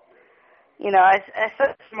 I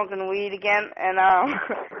started smoking weed again, and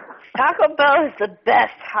Taco Bell is the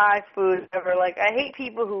best high food ever. Like, I hate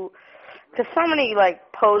people who, because so many, like,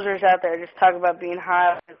 posers out there just talk about being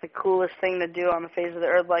high. It's the coolest thing to do on the face of the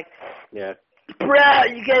earth. Like, yeah. bro,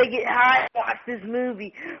 you gotta get high and watch this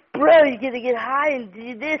movie. Bro, you gotta get high and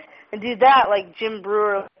do this and do that. Like Jim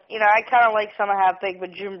Brewer, I kind of like Son of Half Baked,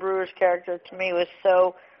 but Jim Brewer's character to me was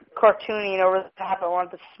so cartoony and over the top. I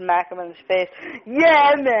wanted to smack him in his face.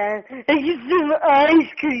 Yeah, man, and get some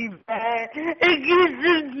ice cream, man, and get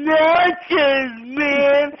some nachos,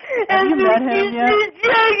 man. Have you met him yet?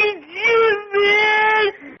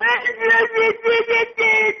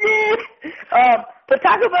 But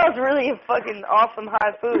Taco Bell is really a fucking awesome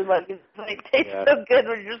high food. Like, it tastes so good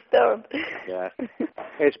when you're stoned. Yeah.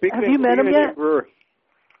 Hey, Have you met him yet? Jim Brewer.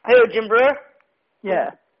 Who, Jim Brewer?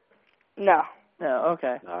 Yeah. No. No,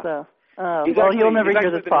 okay. No. So, he's he'll never hear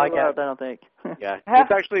actually this the new, podcast, I don't think. Yeah.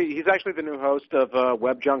 He's actually the new host of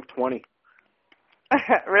WebJunk 20.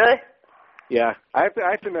 Really? Yeah. I have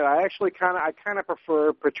to admit, I kind of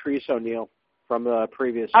prefer Patrice O'Neill from the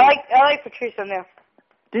previous. I like Patrice O'Neill.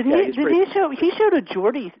 Did Yeah, he showed a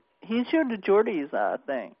Jordy's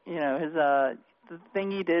thing. His the thing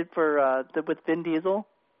he did for with Vin Diesel.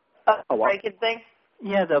 Oh, wow. Break-It thing?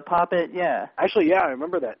 Yeah, the puppet, yeah. Actually, yeah, I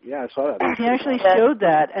remember that. Yeah, I saw that. He actually showed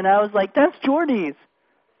that, and I was like, that's Jordy's.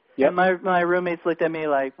 Yep. And my roommates looked at me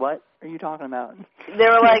like, what are you talking about? They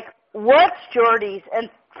were like, what's Jordy's? And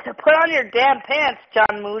to put on your damn pants,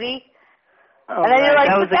 John Moody. Oh, and then you're like,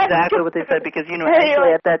 that was but that's exactly what they said, because, And actually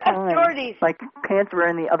you're at that like, time, that's Jordy's. my pants were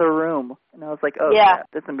in the other room. And I was like, oh, Yeah.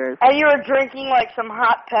 that's embarrassing. And you were drinking, like, some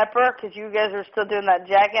hot pepper, because you guys were still doing that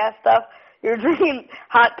jackass stuff. You were drinking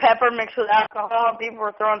hot pepper mixed with alcohol, and people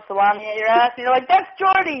were throwing salami at your ass, and you're like, that's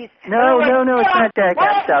Jordy's! No, like, it's not jackass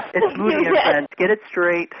what? stuff. It's Moody and Friends. Get it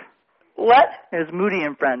straight. What? It was Moody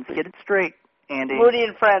and Friends. Get it straight, Andy. Moody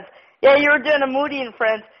and Friends. Yeah, you were doing a Moody and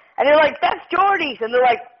Friends, and you're like, that's Jordy's! And they're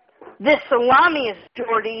like, this salami is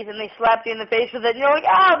Jordy's, and they slapped you in the face with it, and you're like,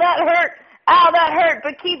 ow, that hurt! Ow, that hurt,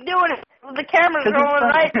 but keep doing it. The camera's rolling,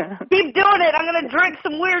 right? Keep doing it. I'm going to drink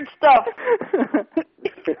some weird stuff.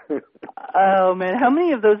 Oh, man, how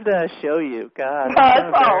many of those did I show you? God. That's a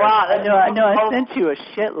lot. I know, I sent you a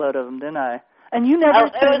shitload of them, didn't I? And you never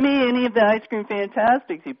sent me any of the Ice Cream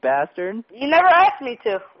Fantastics, you bastard. You never asked me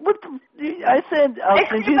to. What I said, I'll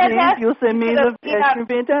send you these, you'll send me the Ice Cream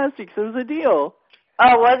Fantastics. It was a deal.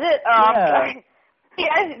 Oh, was it?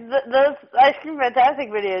 Yeah. Those Ice Cream Fantastic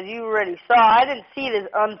videos you already saw. I didn't see it as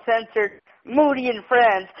uncensored. Moody and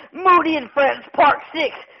Friends. Moody and Friends Part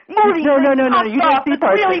 6. Moody No, and Friends you didn't see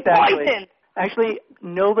Part 6, really actually. poison. Actually,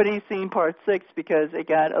 nobody's seen Part 6 because it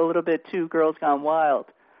got a little bit too Girls Gone Wild.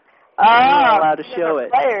 Oh, You're not allowed to show it.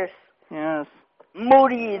 Players. Yes.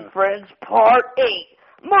 Moody and Friends Part 8.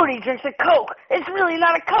 Moody drinks a Coke. It's really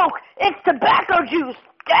not a Coke. It's tobacco juice.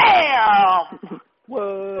 Damn!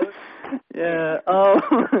 What? Yeah. Oh.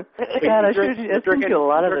 God, I sent you a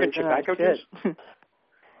lot of drinking those. tobacco Shit. juice?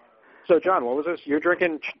 So, John, what was this? You're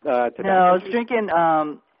drinking tobacco No, I was juice? drinking,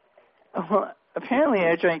 apparently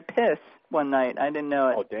I drank piss one night. I didn't know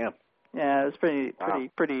it. Oh, damn. Yeah, it was pretty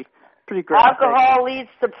graphic. Alcohol leads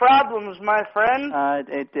to problems, my friend.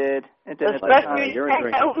 It did. Especially when you're you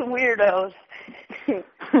hang out with weirdos.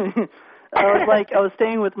 I was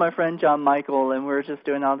staying with my friend John Michael, and we were just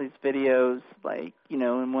doing all these videos,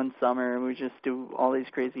 in one summer, and we just do all these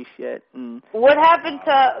crazy shit. And What happened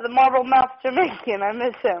to the Marble Mouth Jamaican? I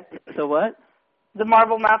miss him. so what? The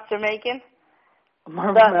Marble Mouth Jamaican?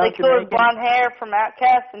 Marble The Mouth killer with Jamaican? blonde hair from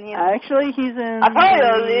Outcast, and he's... Actually, he's in. I told you,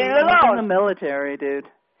 leave it he's alone. in the military, dude.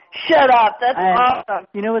 Shut up, that's And awesome.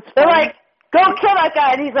 You know what's They're funny? like, go kill that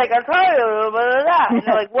guy. And he's like, I'm telling you, blah, blah, blah. And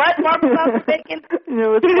they're like, what? Marble Mouth Jamaican? You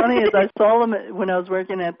know, what's funny is I saw him when I was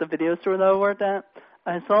working at the video store that I worked at.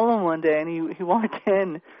 I saw him one day, and he walked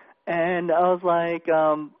in, and I was like,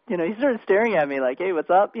 you know, he started staring at me like, hey, what's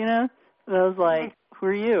up, you know? And I was like, who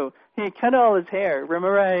are you? He cut all his hair.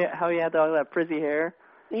 Remember how he had all that frizzy hair?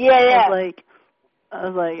 Yeah. I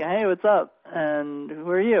was like, hey, what's up? And who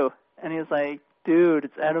are you? And he was like, dude,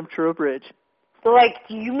 it's Adam Trowbridge. So, like,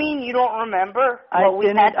 do you mean you don't remember I what we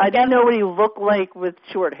had together? I didn't know what he looked like with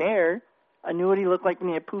short hair. I knew what he looked like when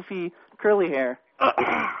he had poofy, curly hair.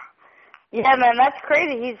 Yeah, man, that's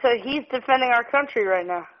crazy. He's defending our country right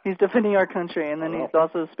now. He's defending our country, and then he's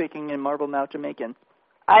also speaking in Marble Mouth Jamaican.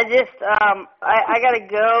 I just, I gotta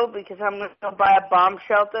go because I'm gonna go buy a bomb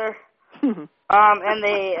shelter. And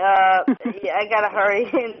they, yeah, I gotta hurry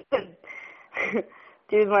and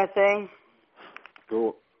do my thing.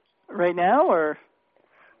 Cool. Right now, or?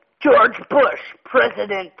 George Bush,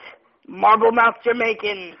 President, Marble Mouth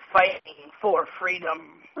Jamaican, fighting for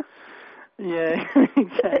freedom. Yeah,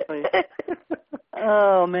 exactly.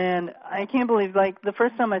 Oh, man. I can't believe, like, the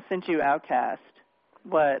first time I sent you Outcast,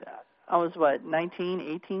 I was 19,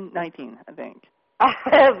 18? 19, I think. I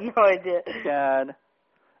have no idea. God.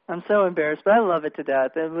 I'm so embarrassed, but I love it to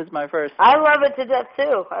death. It was my first. I love it to death,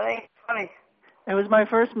 too. I think it's funny. It was my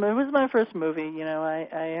first movie, you know. I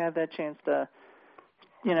had that chance to,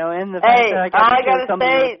 you know, and the fact Hey, that I all got I to show gotta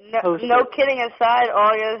somebody say, no kidding aside, all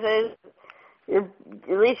I gotta say is,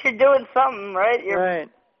 at least you're doing something, right? Right.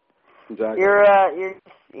 Exactly.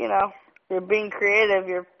 You know, you're being creative.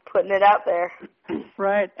 You're putting it out there.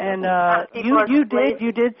 Right, and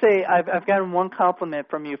you did say I've gotten one compliment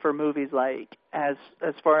from you for movies, like as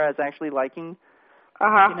far as actually liking.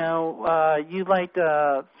 You know, you liked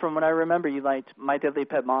from what I remember, you liked My Deadly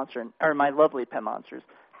Pet Monster or My Lovely Pet Monsters.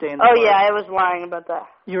 Day in the Park. Yeah, I was lying about that.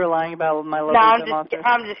 You were lying about My Lovely Pet Monsters?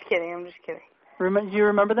 I'm just kidding. Do you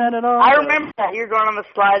remember that at all? I remember that. You're going on the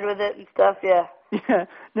slide with it and stuff, yeah. Yeah.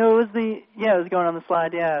 No, it was going on the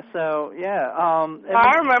slide, yeah. So, yeah.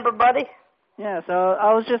 I remember, buddy. Yeah, so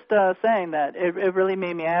I was just saying that it really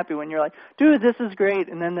made me happy when you're like, dude, this is great.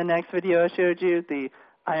 And then the next video I showed you, the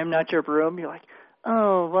I Am Not Your Broom, you're like,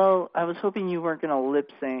 oh, well, I was hoping you weren't going to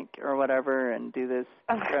lip sync or whatever and do this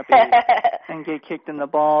crappy and get kicked in the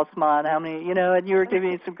balls, Smod. How many, you know, and you were giving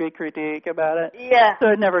me some good critique about it. Yeah. So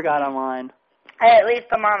it never got online. Hey, at least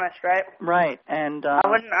I'm honest, right? Right, and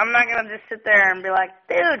I'm not gonna just sit there and be like,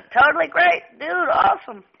 dude, totally great, dude,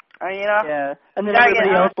 awesome, you know. Yeah, and then everybody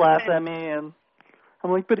else laughs at me, and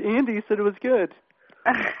I'm like, but Andy said it was good.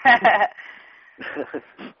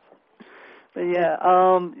 But yeah,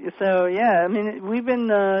 so yeah, I mean, we've been,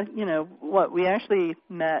 you know, we actually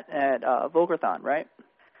met at Vulgarthon, right?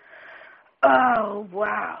 Oh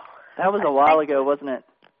wow. That was a while ago, wasn't it?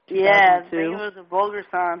 Yeah, I think it was a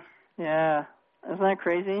Vulgarthon. Yeah. Isn't that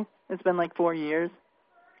crazy? It's been like 4 years.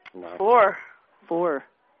 No. 4. 4.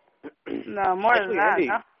 No, more than that. Andy,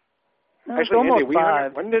 no? Actually, almost Andy,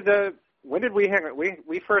 5. When did we hang?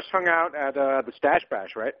 We first hung out at the Stash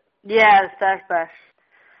Bash, right? Yeah, the Stash Bash.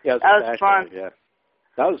 Yeah, that was fun. Bash, yeah,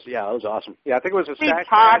 that was awesome. Yeah, I think it was a Stash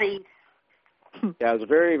party. Bash. Yeah, it was a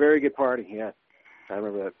very, very good party. Yeah, I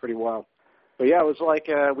remember that pretty well. But yeah, it was like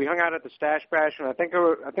we hung out at the Stash Bash, and I think it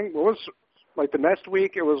was like the next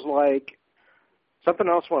week. It was like something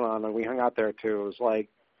else went on, and we hung out there too. It was like,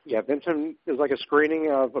 yeah, Vincent. It was like a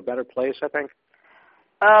screening of A Better Place, I think.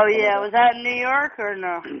 Oh yeah, was that in New York or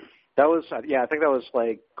no? That was yeah, I think that was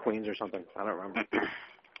like Queens or something. I don't remember.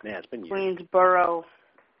 Man, it's been years. Queensboro.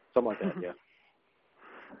 Something like that, yeah.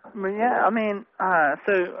 But yeah,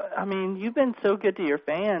 I mean, you've been so good to your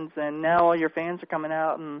fans, and now all your fans are coming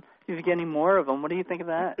out, and you're getting more of them. What do you think of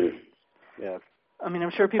that? Yeah. I mean,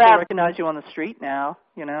 I'm sure people recognize you on the street now,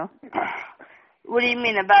 you know? What do you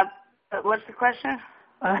mean about, what's the question?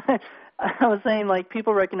 I was saying, like,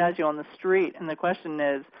 people recognize you on the street, and the question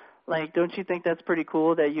is, like, don't you think that's pretty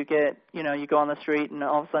cool that you get, you know, you go on the street, and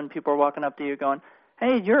all of a sudden people are walking up to you going,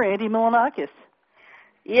 hey, you're Andy Milonakis.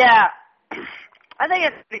 Yeah. I think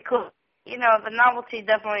it's pretty cool. You know, the novelty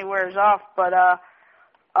definitely wears off, but I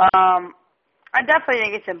definitely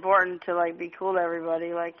think it's important to, like, be cool to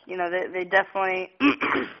everybody. Like, you know, they definitely,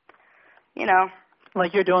 you know.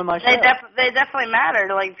 Like you're doing my show. They definitely matter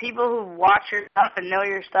to, like, people who watch your stuff and know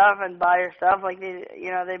your stuff and buy your stuff. Like,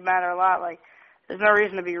 they matter a lot. Like, there's no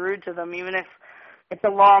reason to be rude to them, even if it's a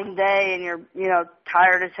long day and you're, you know,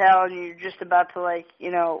 tired as hell and you're just about to, like,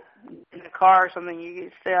 you know, in the car or something. You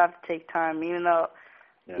still have to take time, even though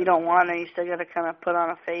you don't want to. You still got to kind of put on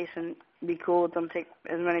a face and be cool with them, take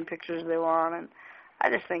as many pictures as they want. And I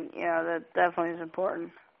just think, you know, that definitely is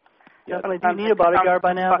important. Definitely. Do you need a bodyguard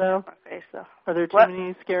by now, though? Face, though. Are there too What?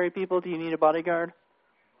 many scary people? Do you need a bodyguard?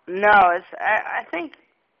 No, I think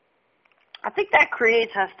that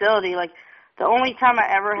creates hostility. Like, the only time I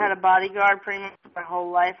ever had a bodyguard pretty much my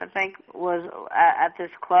whole life, I think, was at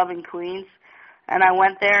this club in Queens. And I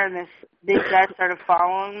went there, and this big guy started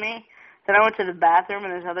following me. Then I went to the bathroom,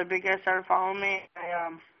 and this other big guy started following me.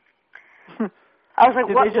 I was like,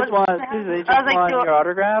 do what? they just want your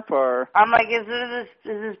autograph, or? I'm like, is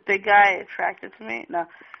this big guy attracted to me? No.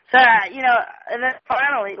 So, and then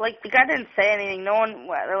finally, like, the guy didn't say anything. No one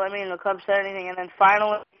that let me in the club said anything. And then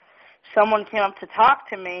finally, someone came up to talk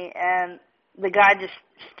to me, and the guy just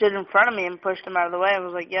stood in front of me and pushed him out of the way and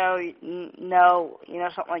was like, yo, no,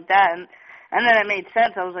 something like that. And then it made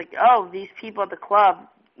sense. I was like, oh, these people at the club,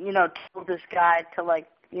 told this guy to, like,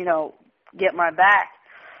 get my back.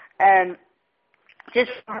 And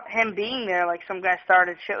just him being there, like, some guy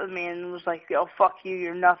started shit with me and was like, yo, fuck you,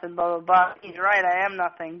 you're nothing, blah, blah, blah. He's right, I am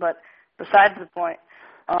nothing, but besides the point.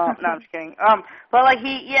 No, I'm just kidding. But, like,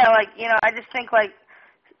 I just think, like,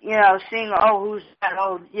 seeing, oh, who's that?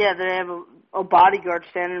 Oh, yeah, they have a bodyguard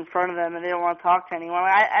standing in front of them and they don't want to talk to anyone.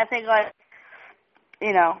 I think, like,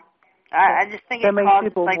 I just think that it makes causes,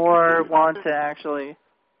 people like, more want to actually.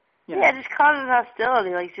 Yeah, it just causes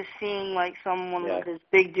hostility, like, just seeing, like, someone with this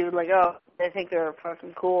big dude, like, oh, they think they're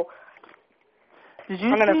fucking cool.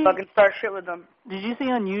 I'm gonna fucking start shit with them. Did you see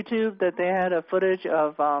on YouTube that they had a footage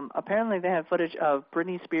of, apparently they had footage of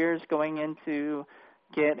Britney Spears going in to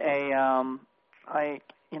get a,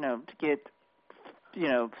 to get,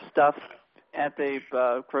 stuff at the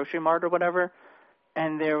grocery mart or whatever,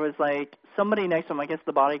 and there was, like, somebody next to him, I guess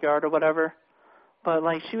the bodyguard or whatever, but,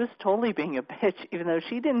 like, she was totally being a bitch, even though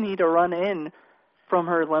she didn't need to run in from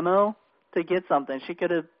her limo to get something. She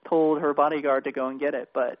could have told her bodyguard to go and get it,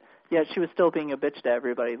 but yet she was still being a bitch to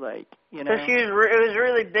everybody, like, So it was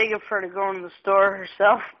really big of her to go into the store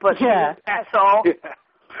herself, but yeah. That's all.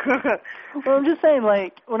 Well, I'm just saying,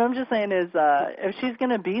 like, what I'm just saying is, if she's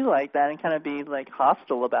going to be like that and kind of be, like,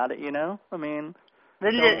 hostile about it, I mean.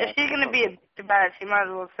 Then if she's going to be a bitch about it, she might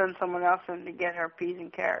as well send someone else in to get her peas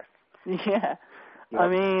and carrots. Yeah. I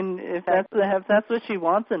mean, if that's what she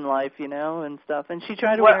wants in life, and stuff. And she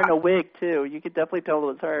tried wearing a wig, too. You could definitely tell it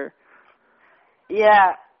was her.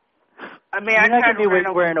 Yeah. I mean, You're not going to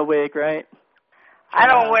be wearing a wig, right? I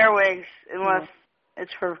don't wear wigs unless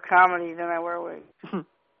it's for comedy, then I wear wigs.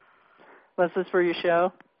 Unless it's for your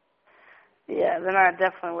show? Yeah, then I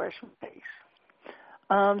definitely wear some wigs.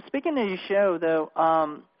 Speaking of your show, though,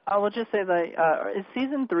 I will just say that, is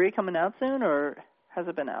season 3 coming out soon, or has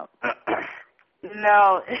it been out?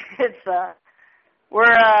 No, it's we're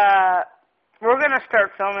gonna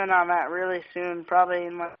start filming on that really soon, probably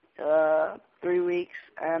in like 3 weeks,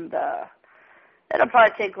 and it'll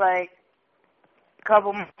probably take like a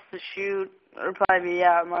couple months to shoot. It'll probably be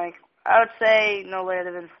out in like, I would say no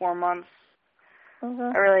later than 4 months. Okay.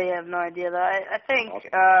 I really have no idea though. I think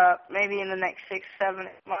maybe in the next 6, 7,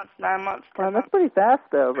 8 months, 9 months. Well, that's pretty fast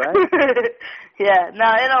though, right? Yeah,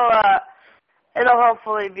 no, it'll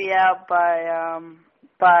hopefully be out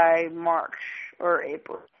by March or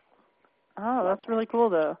April. Oh, that's really cool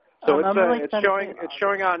though. So it's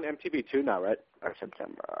showing on MTV2 now, right? Or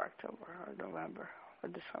September, or October, or November, or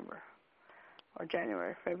December, or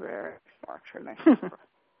January, February, March, or next year.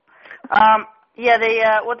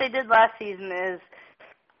 Yeah, what they did last season is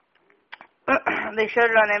they showed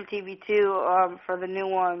it on MTV2 for the new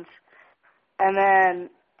ones, and then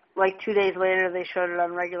like 2 days later they showed it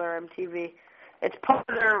on regular MTV. It's part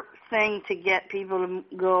of their thing to get people to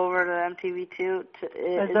go over to MTV2.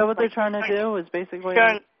 Is that what they're trying to do? Is basically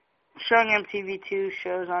showing MTV2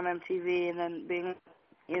 shows on MTV, and then being,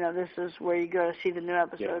 this is where you go to see the new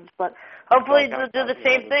episodes. Yeah. But hopefully they'll do the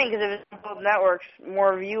same thing, because if it's both networks,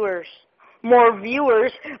 more viewers, more pussy.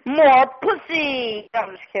 No,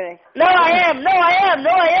 I'm just kidding. No, I am.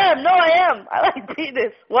 I like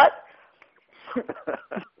penis. What?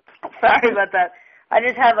 Sorry about that. I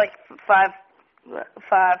just had like five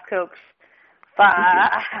Cokes. 5.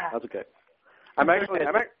 That's okay. I'm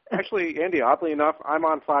actually, Andy, oddly enough, I'm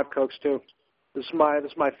on 5 Cokes too. This is my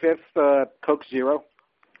 5th Coke Zero.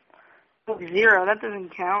 Coke Zero, that doesn't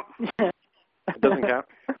count. It doesn't count.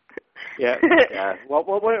 Yeah. Well,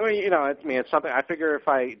 it's something. I figure if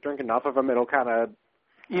I drink enough of them, it'll kind of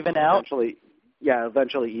even out.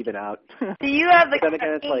 Eventually even out. Do you have the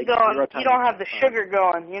caffeine going? You don't have the sugar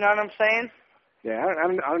going. You know what I'm saying? Yeah, I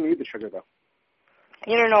don't need the sugar though.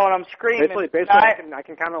 You don't know what I'm screaming. Basically, I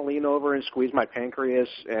can kind of lean over and squeeze my pancreas,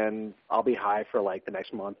 and I'll be high for like the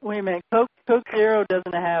next month. Wait a minute, Coke Zero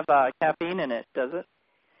doesn't have caffeine in it, does it?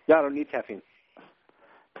 Yeah, I don't need caffeine.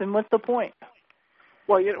 Then what's the point?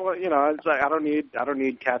 Well, it's like I don't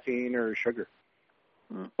need caffeine or sugar.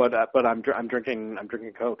 But I'm drinking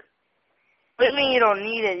Coke. What do you mean you don't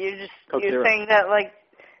need it? You're Zero. saying that like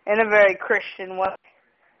in a very Christian way.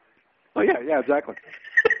 Oh yeah, exactly.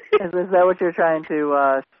 Is that what you're trying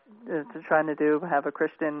to do? Have a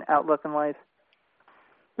Christian outlook in life?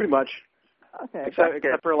 Pretty much. Okay.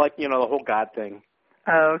 Except for like the whole God thing.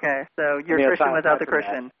 Oh, okay. So you're Christian without the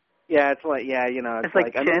Christian. That. Yeah, it's like it's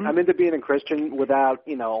like I'm into being a Christian without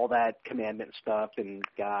all that commandment stuff and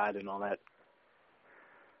God and all that.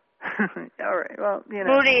 All right. Well,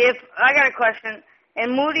 Moody, if I got a question,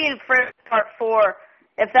 in Moody and Friends Part 4,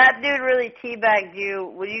 if that dude really teabagged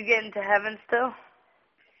you, would you get into heaven still?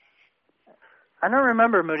 I don't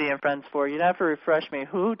remember Moody and Friends 4. You'd have to refresh me.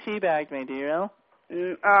 Who teabagged me? Do you know?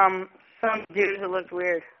 Some dude who looked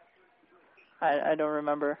weird. I don't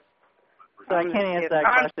remember. So I can't answer that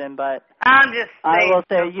question, but I'm just saying. I will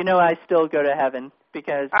say, I still go to heaven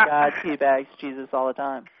because God teabags Jesus all the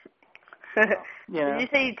time. Did you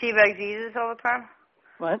say you teabag Jesus all the time?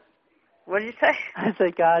 What? What did you say? I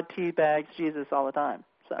said God teabags Jesus all the time.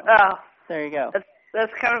 So there you go.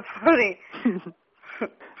 That's kind of funny.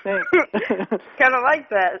 Thanks. Kind of like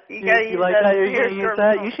that. You gotta use like that. You're gonna use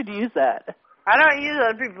that? You should use that. I don't use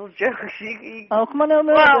other people's jokes. Oh, come on,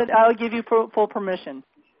 no, I'll give you full permission.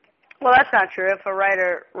 Well, that's not true. If a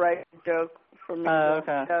writer writes a joke for me,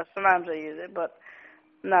 okay. Sometimes I use it, but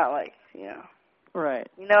not like, Right.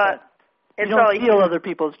 You know what? You don't steal other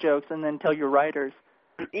people's jokes and then tell your writers.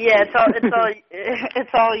 Yeah, it's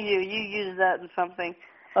all you. You use that in something.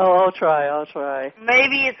 Oh, I'll try.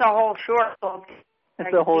 Maybe it's a whole short film.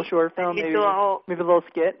 It's a whole short film, maybe a little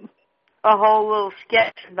skit. A whole little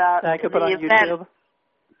sketch about that I could put on event. YouTube.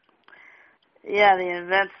 Yeah, the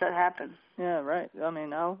events that happen. Yeah, right. I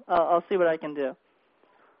mean, I'll see what I can do.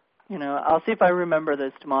 I'll see if I remember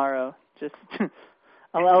this tomorrow. Just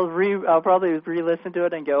I'll probably re-listen to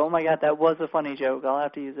it and go, oh my God, that was a funny joke. I'll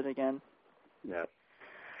have to use it again. Yeah.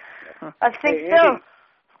 I think hey, so. Andy,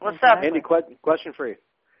 What's up? Andy, question for you.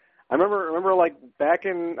 I remember like back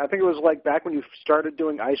in, I think it was like back when you started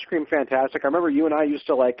doing Ice Cream Fantastic. I remember you and I used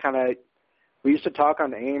to like we used to talk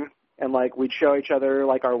on AIM and like we'd show each other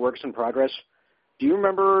like our works in progress. Do you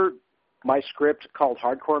remember my script called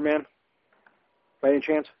Hardcore Man? By any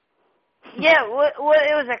chance? Yeah, what it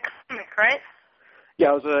was a comic, right?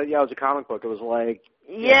 Yeah, it was a comic book. It was like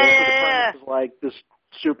yeah. It was like this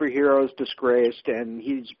superhero is disgraced and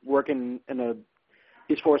he's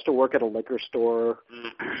forced to work at a liquor store.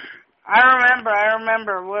 I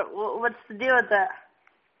remember. What's the deal with that?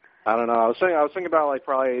 I don't know. I was thinking about like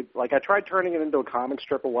probably like I tried turning it into a comic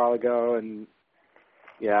strip a while ago, and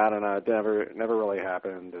yeah, I don't know. It never really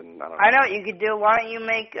happened, and I don't know. I know what you could do. Why don't you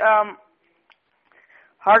make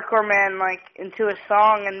Hardcore Man like into a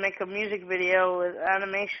song and make a music video with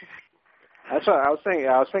animation? That's what I was thinking.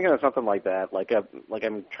 I was thinking of something like that. Like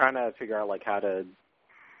I'm trying to figure out like how to.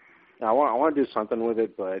 I want to do something with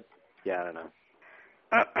it, but yeah, I don't know.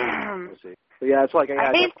 We'll see. But yeah, it's like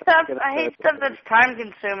I hate stuff that's time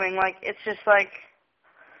consuming. Like it's just like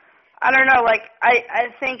I don't know. Like I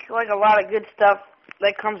think like a lot of good stuff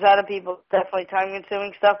that comes out of people is definitely time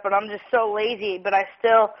consuming stuff. But I'm just so lazy. But I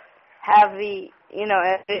still have the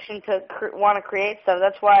ambition to want to create stuff.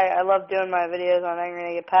 That's why I love doing my videos on Angry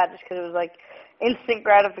Naked Pat, just because it was like instant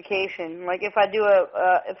gratification. Like if I do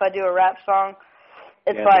a rap song.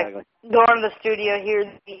 It's exactly. Go into the studio, hear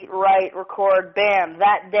the beat, write, record, bam.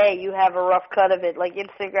 That day you have a rough cut of it, like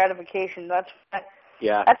instant gratification. That's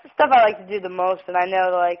the stuff I like to do the most, and I know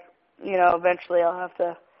like eventually I'll have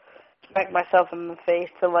to smack myself in the face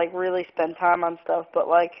to like really spend time on stuff. But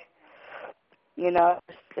like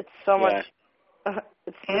it's so much.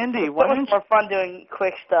 It's Andy, so much more fun doing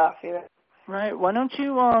quick stuff. Right. Why don't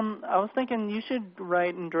you? I was thinking you should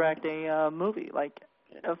write and direct a movie like.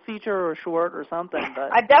 A feature or a short or something,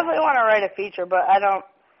 but I definitely want to write a feature, but I don't.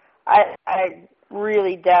 I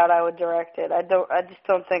really doubt I would direct it. I just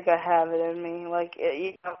don't think I have it in me. Like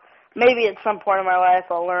maybe at some point in my life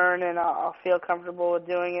I'll learn and I'll feel comfortable with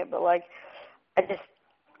doing it. But like,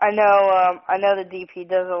 I know the DP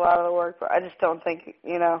does a lot of the work, but I just don't think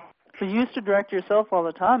So you used to direct yourself all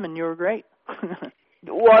the time, and you were great.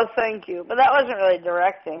 Well, thank you. But that wasn't really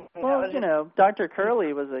directing. Well, Dr.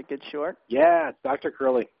 Curly was a good short. Yeah, Dr.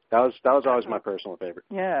 Curly. That was always my personal favorite.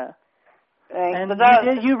 Yeah. Thanks.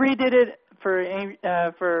 And you redid it for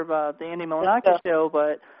the Andy Milonakis show,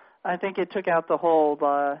 but I think it took out the whole,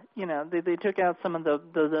 they took out some of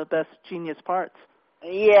the best genius parts.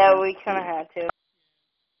 Yeah, we kind of had to.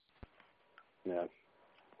 Yeah.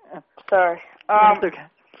 Sorry. That's okay.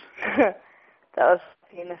 That was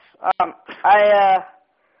penis.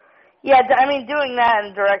 Yeah, I mean, doing that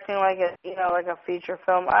and directing like a feature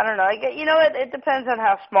film. I don't know. It depends on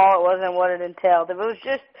how small it was and what it entailed. If it was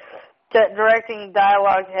just directing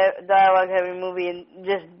dialogue heavy movie and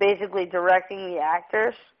just basically directing the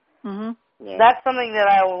actors, that's something that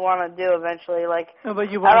I would want to do eventually. Like, no,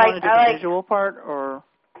 but you want to do the visual part, or?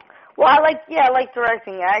 Well, I like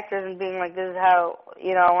directing actors and being like, this is how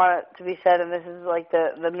I want it to be said, and this is like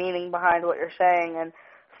the meaning behind what you're saying and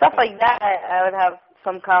stuff like that. I would have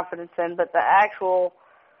some confidence in, but the actual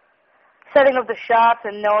setting of the shots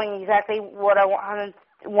and knowing exactly what I wanted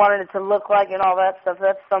it to look like and all that stuff,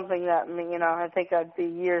 that's something that I think I'd be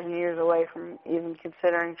years and years away from even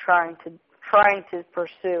considering trying to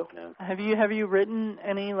pursue. Have you written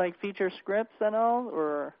any like feature scripts at all,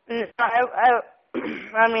 or?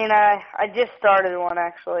 I mean, I just started one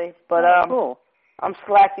actually, but cool. I'm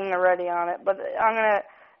slacking already on it. But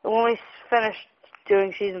when we finish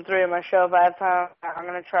doing season 3 of my show, if I have time, I'm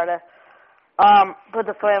gonna try to put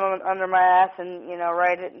the flame under my ass and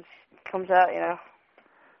write it and it comes out.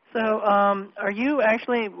 So, are you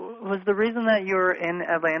actually? Was the reason that you were in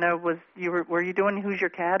Atlanta were you doing Who's Your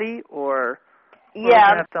Caddy or?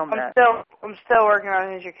 Yeah, I'm still working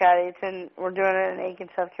on Who's Your Caddy. We're doing it in Aiken,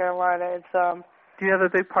 South Carolina. It's Do you have a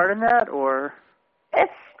big part in that, or?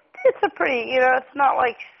 It's a pretty it's not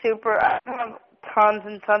like super. I don't have tons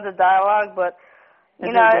and tons of dialogue, but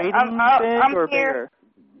I'm here bigger?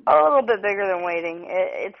 a little bit bigger than Waiting.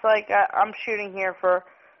 It's like I'm shooting here for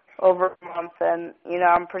over a month, and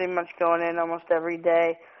I'm pretty much going in almost every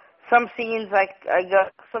day. Some scenes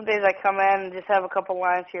some days I come in and just have a couple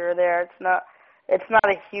lines here or there. It's not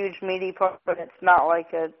a huge meaty part, but it's not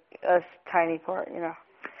like a tiny part,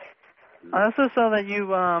 I also saw that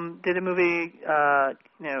you did a movie. I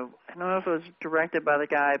don't know if it was directed by the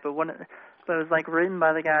guy, but it was like written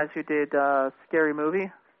by the guys who did Scary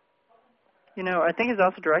Movie. I think it's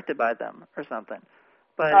also directed by them or something.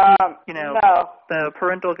 But no. The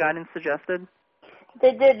Parental Guidance Suggested.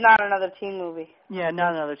 They did Not Another Teen Movie. Yeah,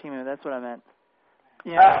 Not Another Teen Movie. That's what I meant.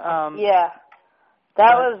 Yeah. Yeah.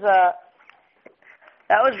 That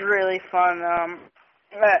was really fun. I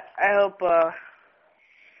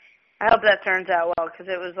hope that turns out well, because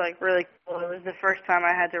it was like really cool. It was the first time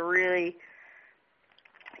I had to really,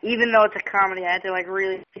 even though it's a comedy, I had to like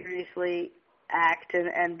really seriously act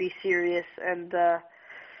and be serious. And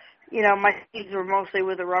my scenes were mostly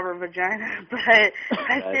with a rubber vagina, but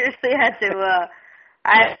I seriously had to.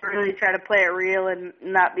 I had to really try to play it real and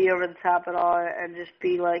not be over the top at all, and just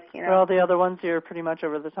be like, For all the other ones, you're pretty much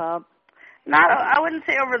over the top. I wouldn't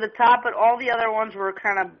say over the top, but all the other ones were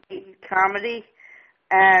kind of blatant comedy,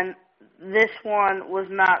 and this one was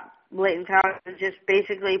not blatant comedy. It was just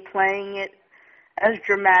basically playing it as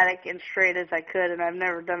dramatic and straight as I could, and I've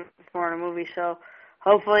never done it before in a movie, so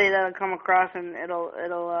hopefully that'll come across, and it'll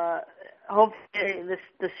hopefully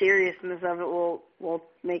the seriousness of it will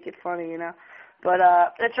make it funny, But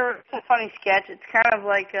it's a funny sketch. It's kind of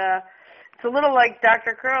like it's a little like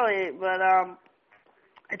Dr. Curly, but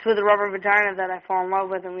it's with a rubber vagina that I fall in love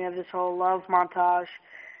with, and we have this whole love montage.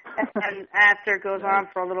 And after it goes on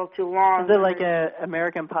for a little too long. Is it like a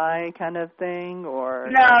American Pie kind of thing, or?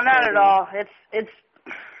 No, not at all.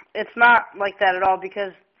 It's not like that at all,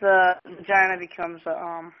 because the vagina becomes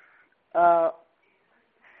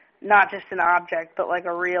not just an object, but like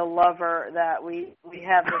a real lover that we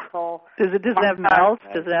have this whole. Does it have mouth?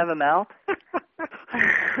 Does it have a mouth?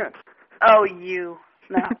 Oh, you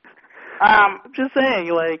no. I'm just saying,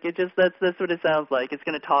 like that's what it sounds like. It's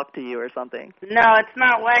gonna talk to you or something. No, it's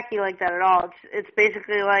not wacky like that at all. It's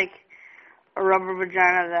basically like a rubber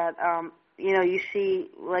vagina that you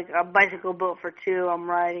see like a bicycle built for two. I'm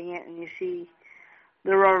riding it, and you see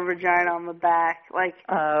the rubber vagina on the back. Like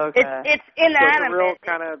okay. It's inanimate.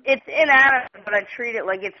 So it's inanimate, but I treat it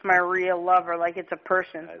like it's my real lover, like it's a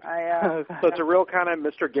person. So it's a real kind of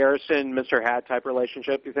Mr. Garrison, Mr. Hat type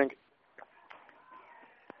relationship, you think?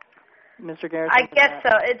 Mr. Garrison? I guess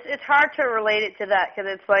so. It's hard to relate it to that,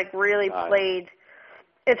 because it's like really played.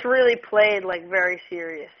 It's really played like very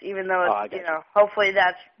serious, even though it's hopefully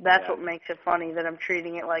that's what makes it funny, that I'm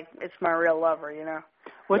treating it like it's my real lover,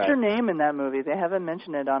 What's your name in that movie? They haven't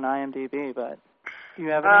mentioned it on IMDb, but do you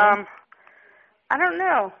have a name? I don't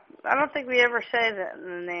know. I don't think we ever say that in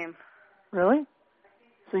the name. Really?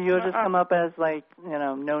 So you'll just come up as like,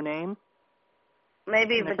 no name?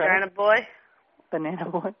 Maybe Vagina Boy. Banana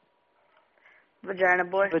Boy? Vagina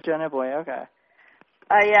Boy. Vagina Boy, okay.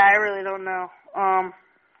 Yeah, I really don't know.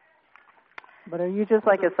 But are you just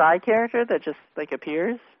like a side character that just like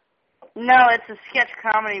appears? No, it's a sketch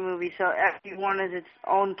comedy movie, so every one is its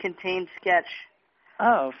own contained sketch.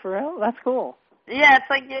 Oh, for real? That's cool. Yeah, it's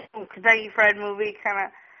like a Kentucky Fried Movie kind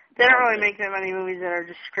of They don't really make that many movies that are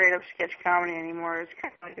just straight up sketch comedy anymore. It's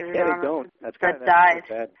kind of like a Yeah, genre they don't. That's kind that of died.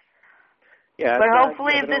 bad. Yeah, But it's not-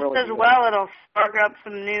 hopefully, yeah, if they this don't really does do well, it'll spark up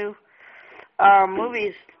some new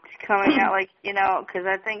movies coming out. Like, you know, because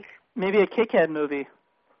I think Maybe a Kickhead movie. that.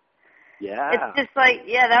 Yeah. it's just like,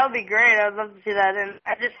 yeah, that would be great. I'd love to see that. And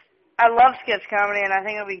I love sketch comedy, and I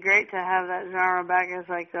think it would be great to have that genre back as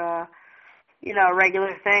like you know, a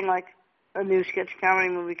regular thing, like a new sketch comedy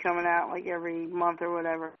movie coming out like every month or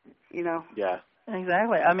whatever, you know. Yeah.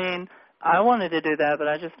 Exactly. I mean, I wanted to do that, but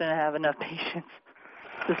I just didn't have enough patience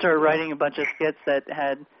to start writing a bunch of skits that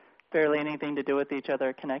had barely anything to do with each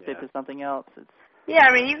other, connected to something else. Yeah,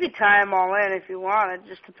 I mean, you could tie them all in if you want. It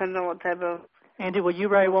just depends on what type of... Andy, will you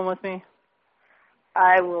write one with me?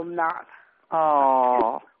 I will not.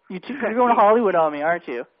 Oh, you're going to Hollywood on me, aren't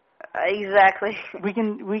you? Exactly. We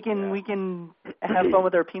can have fun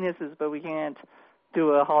with our penises, but we can't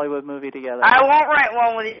do a Hollywood movie together. I won't write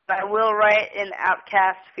one with you, but I will write an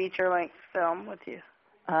Outcast feature-length film with you.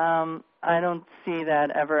 I don't see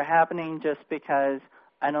that ever happening just because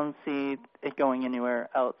I don't see it going anywhere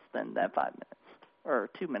else than that 5 minutes. Or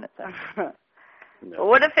 2 minutes, actually. No. But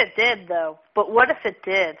what if it did, though? But what if it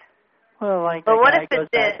did? Well, like, But the what guy if it goes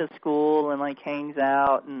back did? to school and, like, hangs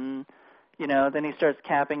out and, you know, then he starts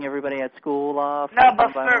capping everybody at school off. No, one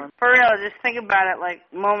but by one. for real, just think about it like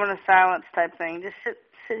moment of silence type thing. Just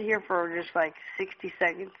sit here for just like 60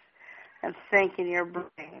 seconds and think in your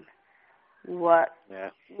brain what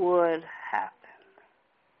would happen.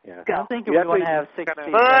 Yeah. I don't think You we have want to to have 60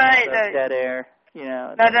 kinda- seconds But, of dead air, you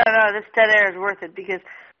know. No, this dead air is worth it because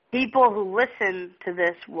people who listen to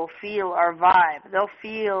this will feel our vibe. They'll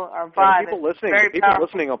feel our Yeah, vibe. people It's listening, very people powerful.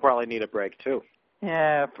 listening will probably need a break too.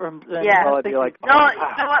 Yeah, from... Yeah. Well, it'd be like, No, you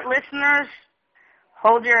know what, listeners?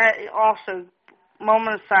 Hold your head. Also,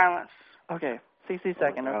 moment of silence. Okay, 60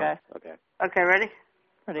 seconds, okay? Okay. Okay, ready?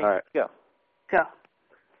 Ready? All right. Go. Go.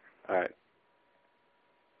 All right.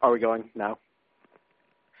 Are we going now?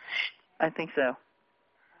 I think so.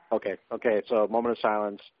 Okay. Okay. So moment of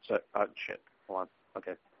silence. So, shit. Hold on.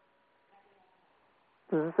 Okay.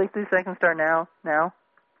 Does the 60 seconds start now? Now?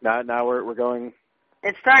 Now we're going.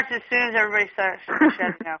 It starts as soon as everybody starts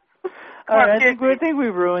shutting down. All right, I seriously. think we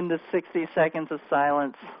ruined the 60 seconds of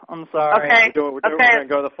silence. I'm sorry. Okay. We're Okay. going to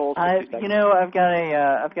go the full 60 seconds. You know, I've got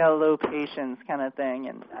a low patience kind of thing,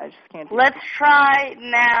 and I just can't. Let's try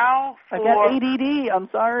now I've got for. ADD. I'm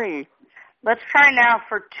sorry. Let's try now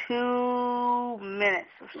for 2 minutes.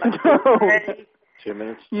 No. Ready? 2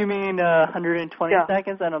 minutes. You mean 120 Yeah.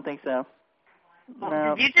 seconds? I don't think so.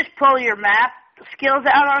 No. Did you just pull your math skills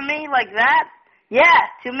out on me like that? Yeah,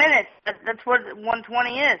 2 minutes. That's what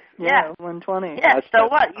 120 is. Yeah, 120. Yeah. That's So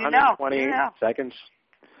what? You know. 120 You know. seconds.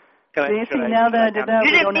 Can See, now that I did that,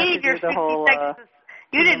 You we didn't don't have need to your do the 60 whole. seconds.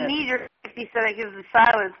 You didn't minutes. need your 60 seconds of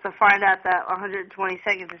silence to find out that 120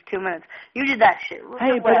 seconds is 2 minutes. You did that shit.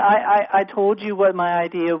 Hey, but I told you what my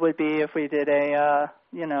idea would be if we did a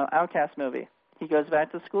Outcast movie. He goes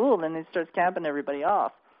back to school and he starts capping everybody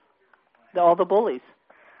off. All the bullies.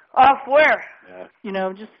 Off where? Yeah. You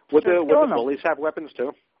know, just Would start the killing them. bullies have weapons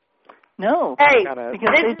too? No. Hey, Kinda- Because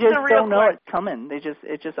this they is just the real don't know question. it's coming.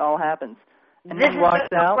 It just all happens. And This then he is walks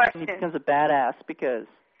the real out and he question. becomes a badass because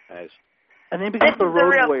Nice. and then he This becomes is the the road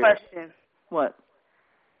real warrior. question. What?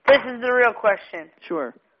 This is the real question.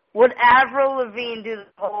 Sure. Would Avril Lavigne do the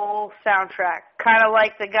whole soundtrack? Kind of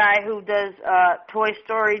like the guy who does Toy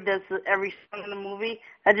Story, does every song in the movie.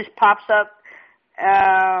 That just pops up.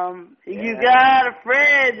 You got a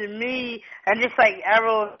friend in me. And just like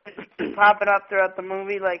Avril just popping up throughout the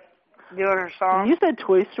movie, like doing her When song. you said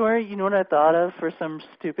Toy Story, you know what I thought of for some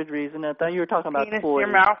stupid reason? I thought you were talking about Penis in toys.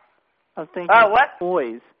 your mouth. I was thinking Oh, what?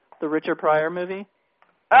 Toys. The Richard Pryor movie.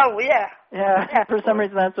 Oh, yeah. Yeah, for some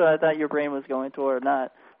reason that's what I thought your brain was going toward,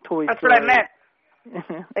 not Toy That's Story. what I meant.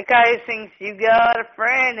 The guy who sings "You Got a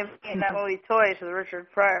Friend" in me in that movie Toys with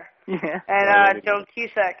Richard Pryor Yeah. and Joan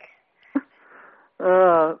Cusack.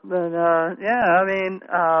 Yeah, I mean,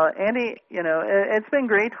 Andy, you know, it's been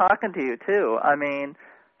great talking to you too. I mean,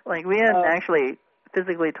 like we hadn't actually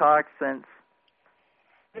physically talked since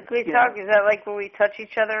Physically Yeah. talk, is that like when we touch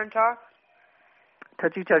each other and talk?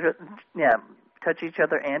 touch each other. Yeah, touch each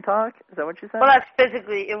other and talk. Is that what you said? Well, that's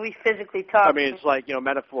physically, if we physically talk. I mean, it's like,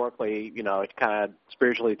 metaphorically, it's kind of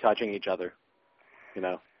spiritually touching each other,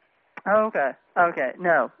 Oh, okay. Okay.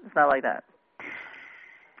 No, it's not like that.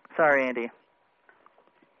 Sorry, Andy.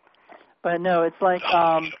 But no, it's like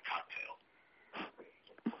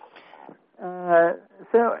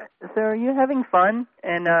so are you having fun?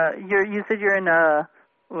 And you said you're in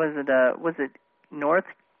was it North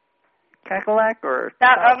Cackalack or?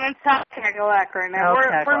 I'm in South Cackalack right now. Oh, We're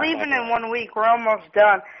Cackalack. leaving in 1 week. We're almost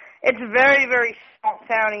done. It's very, very small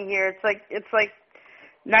towny here. It's like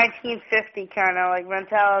 1950 kind of like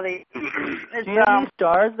mentality. It's, do you have any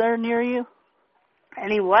stars that are near you?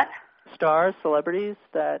 Any what? Stars, celebrities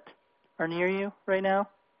that are near you right now?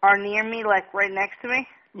 Are near me, like right next to me?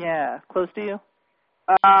 Yeah, close to you?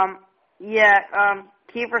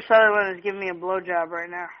 Kiefer Sutherland is giving me a blowjob right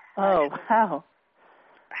now. Oh, wow.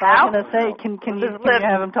 How? I was going to say, can you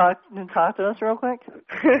have him talk to us real quick?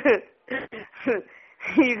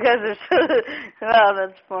 You guys are oh,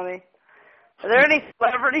 that's funny. Are there any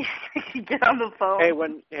celebrities that can get on the phone?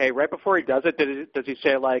 Right before he does it, does he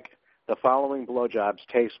say, like, the following blowjobs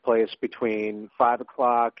takes place between 5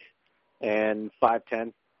 o'clock and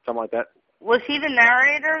 5:10, something like that? Was he the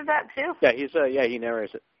narrator of that, too? Yeah, he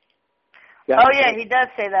narrates it. Yeah, he does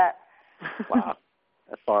say that. Wow.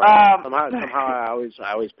 That's far. Somehow I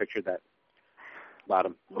always pictured that about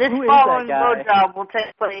him. This following blowjob will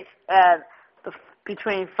take place at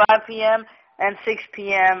between 5 p.m. and 6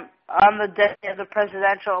 p.m. on the day of the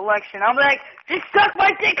presidential election. I'm like, just suck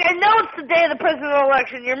my dick. I know it's the day of the presidential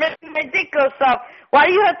election. You're making my dick go soft. Why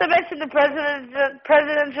do you have to mention the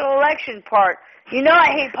presidential election part? You know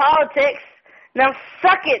I hate politics. Now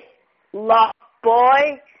suck it, lost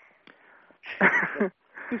boy.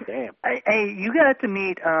 Damn. Hey, you got to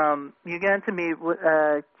meet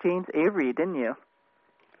James Avery, didn't you?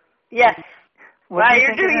 Yes. Wow,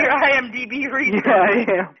 you're doing your IMDb research. Yeah, I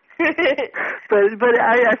am. but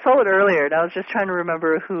I saw it earlier, and I was just trying to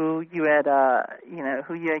remember who you had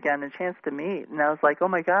gotten a chance to meet, and I was like, oh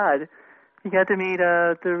my God, you got to meet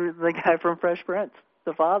the guy from Fresh Prince,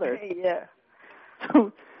 the father. Yeah.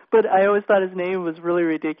 So, but I always thought his name was really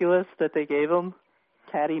ridiculous that they gave him,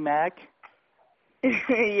 Caddy Mac.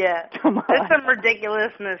 Yeah. Come on. There's some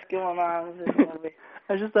ridiculousness going on with this movie.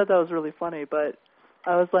 I just thought that was really funny, but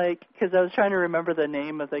I was like, because I was trying to remember the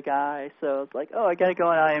name of the guy, so I was like, oh, I got to go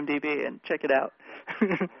on IMDb and check it out.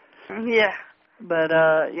 Yeah. But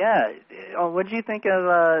yeah, what did you think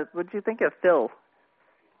of Phil?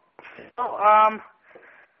 It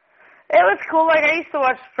was cool. Like I used to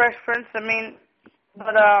watch Fresh Prince.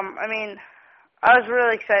 I was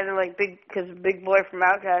really excited, like because Big Boy from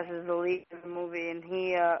Outkast is the lead of the movie, and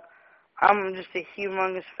I'm just a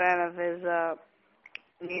humongous fan of his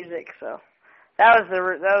music. So that was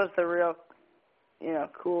the real,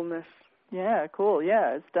 coolness. Yeah, cool.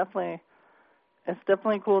 Yeah, it's definitely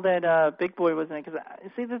cool that Big Boy was in it. Because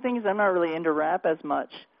see, the thing is, I'm not really into rap as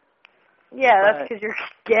much. Yeah, that's because you're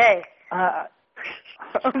gay. I'm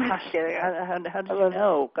just kidding. How did you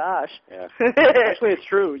know? Gosh. Yeah. Actually, it's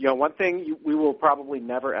true. One thing we will probably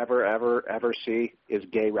never, ever, ever, ever see is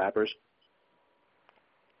gay rappers.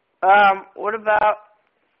 What about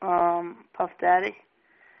Puff Daddy?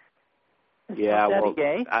 Yeah, Puff Daddy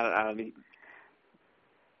gay? I don't need.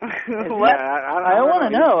 What? I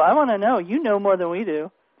want to know. I want to know. You know more than we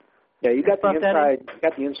do. Yeah, you got the inside. You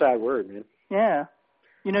got the inside word, man. Yeah.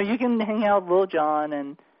 You can hang out with Lil Jon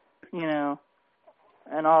and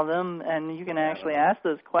and all of them, and you can actually ask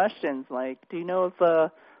those questions. Like, do you know if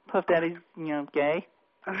Puff Daddy's gay?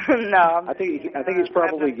 No. I think he's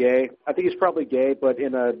probably gay. I think he's probably gay, but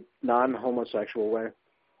in a non-homosexual way,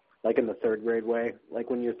 like in the third grade way. Like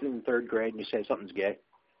when you're in third grade and you say something's gay.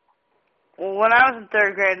 Well, when I was in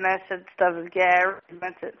third grade and I said stuff is gay, I really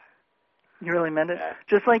meant it. You really meant it? Yeah.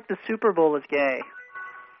 Just like the Super Bowl was gay.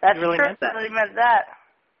 That's you really true. Meant that. I really meant that.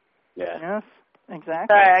 Yeah. Yes,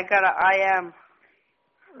 exactly. Sorry, I got I am.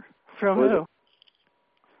 From who?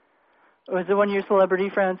 Was it one of your celebrity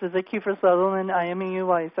friends? Is it Kiefer Sutherland IMing you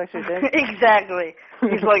while you sex your dick? Exactly.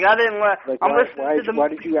 He's like, I didn't want. Like, I'm listening to the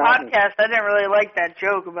podcast. I didn't really like that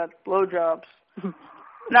joke about blowjobs.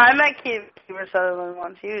 No, I met Kiefer Sutherland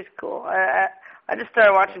once. He was cool. I just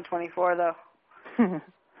started watching 24 though.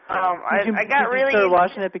 I got really. Did you start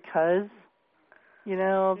watching it because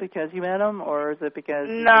you met him, or is it because?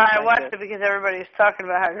 No, I watched it because everybody was talking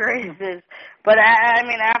about how great it is. But I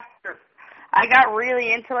mean, after I got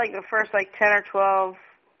really into like the first 10 or 12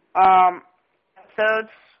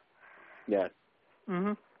 episodes. Yeah.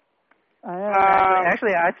 Mhm.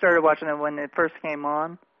 Actually, I started watching it when it first came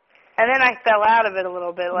on. And then I fell out of it a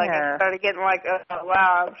little bit. Like I started getting like, oh,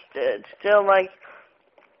 wow, it's still like,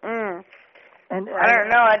 And I don't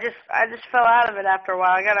know. I just fell out of it after a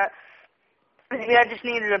while. Maybe I just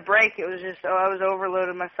needed a break. It was just I was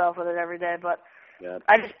overloading myself with it every day. But yeah.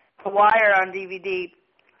 I just put Wire on DVD,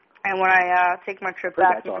 and when I take my trip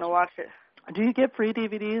back, I'm gonna watch it. Do you get free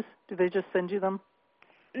DVDs? Do they just send you them?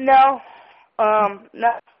 No,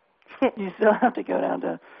 no. You still have to go down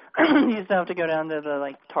to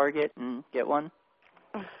the Target and get one.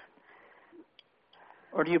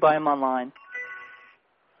 or do you buy them online?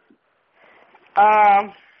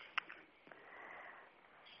 I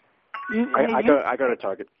go to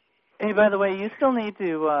Target. Hey, by the way, you still need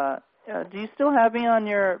to. Do you still have me on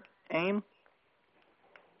your AIM?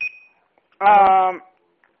 I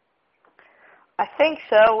think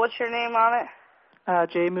so. What's your name on it?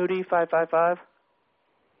 J Moody 555.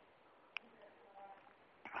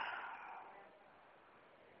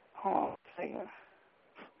 Hold on a second.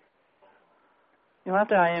 You'll have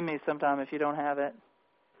to IM me sometime if you don't have it,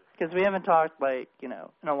 because we haven't talked in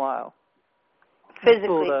a while. Physically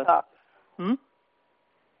Cool talk. Hmm?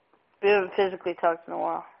 We haven't physically talked in a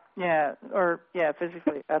while. Yeah,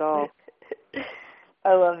 physically at all.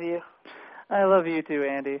 I love you. I love you too,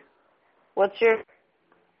 Andy. What's your?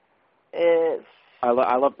 It's. I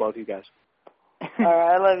love both you guys. All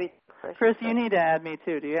right, I love you. Chris, you need to add me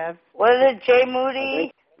too. Do you have? What is it, J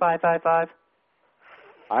Moody? 555.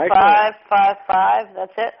 555.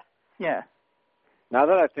 That's it. Yeah. Now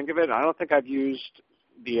that I think of it, I don't think I've used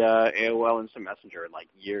the AOL Instant Messenger in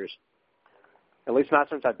years. At least not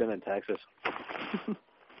since I've been in Texas.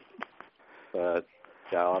 But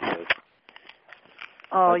yeah, I'll have to.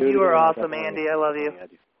 Oh, you are awesome, Andy. I love you.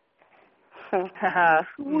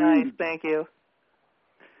 Nice, thank you.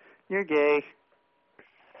 You're gay.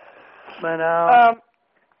 But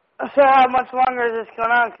So how much longer is this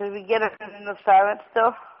going on? Because we get it in the silence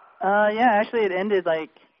still. Yeah, actually it ended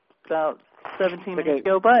about 17 minutes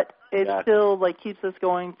ago, but it still keeps us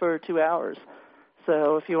going for 2 hours.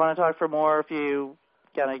 So if you want to talk for more, if you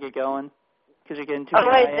gotta get going, because you're getting too. Oh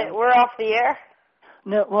wait, we're off the air?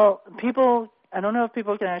 No, well, people. I don't know if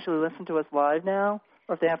people can actually listen to us live now,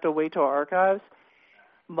 or if they have to wait to our archives.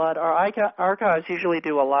 But our archives usually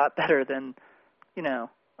do a lot better than, the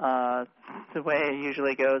way it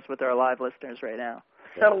usually goes with our live listeners right now.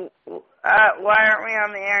 So why aren't we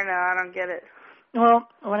on the air now? I don't get it. Well,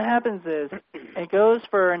 what happens is it goes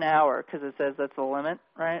for an hour because it says that's the limit,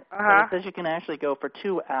 right? Uh-huh. But it says you can actually go for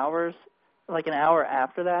 2 hours, like an hour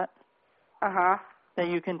after that. Uh-huh. That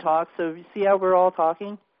you can talk. So you see how we're all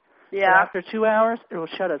talking? Yeah. But after 2 hours, it will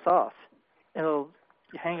shut us off. It'll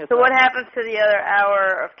hang us So off. what happens to the other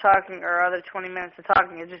hour of talking or other 20 minutes of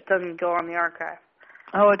talking? It just doesn't go on the archive.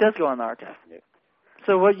 Oh, it does go on the archive. Yeah.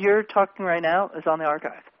 So what you're talking right now is on the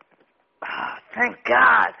archive. Oh, thank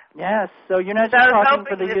God. Yes. So you're not just talking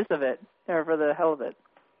for the use of it, or for the hell of it.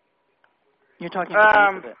 You're talking for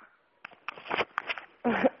the use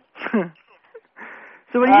of it.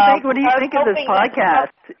 So what do you think? What do you think of this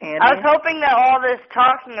podcast, Andy? I was hoping that all this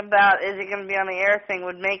talking about is it going to be on the air thing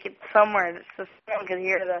would make it somewhere so someone could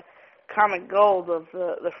hear the comic gold of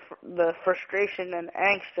the frustration and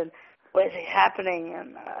angst and what is happening,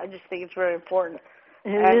 and I just think it's very important.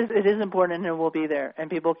 It is important, and it will be there, and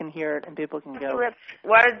people can hear it, and people can go.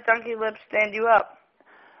 Why did Donkey Lips stand you up?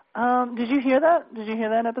 Did you hear that? Did you hear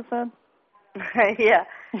that episode? Yeah.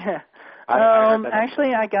 Yeah.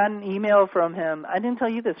 Actually, I got an email from him. I didn't tell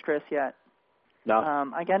you this, Chris, yet. No.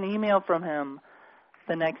 I got an email from him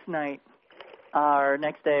the next night, or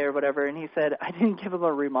next day, or whatever, and he said I didn't give him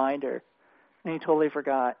a reminder, and he totally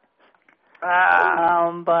forgot.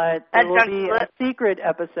 But there will be a secret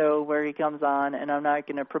episode where he comes on, and I'm not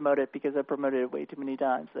going to promote it because I promoted it way too many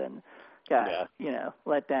times and got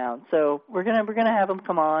let down. So we're gonna have him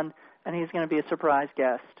come on, and he's going to be a surprise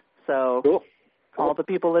guest. So cool. All the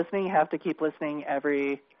people listening have to keep listening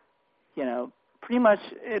every, pretty much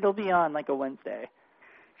it'll be on like a Wednesday.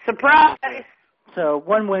 Surprise! So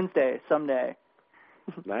one Wednesday someday.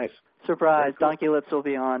 Nice. Surprise! Cool. Donkey Lips will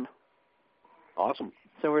be on. Awesome.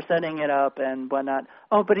 So we're setting it up and whatnot.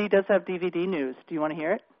 Oh, but he does have DVD news. Do you want to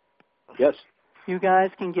hear it? Yes. You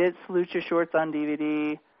guys can get Salute Your Shorts on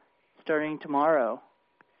DVD starting tomorrow.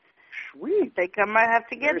 Sweet. I think I might have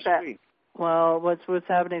to get Very that. Sweet. Well, what's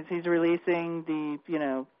happening is he's releasing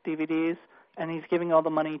the, DVDs, and he's giving all the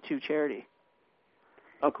money to charity.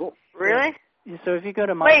 Oh, cool. Really? So if you go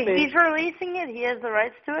to MySpace... Wait, he's releasing it? He has the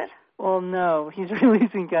rights to it? Well, no. He's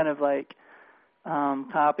releasing kind of like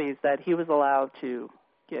copies that he was allowed to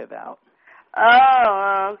give out.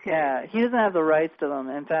 Oh, okay. Yeah, he doesn't have the rights to them.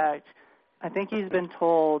 In fact, I think he's been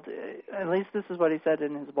told, at least this is what he said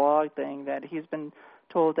in his blog thing, that he's been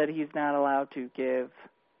told that he's not allowed to give...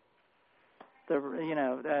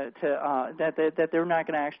 that they're not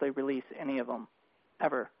going to actually release any of them,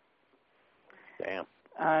 ever. Damn.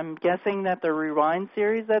 I'm guessing that the Rewind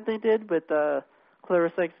series that they did with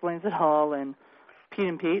Clarissa Explains It All and Pete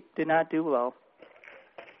and Pete did not do well.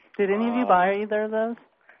 Did any of you buy either of those?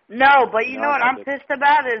 No, but you know what I'm pissed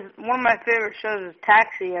about is one of my favorite shows is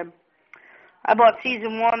Taxi, and I bought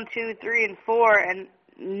season 1, 2, 3, and 4, and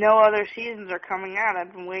no other seasons are coming out.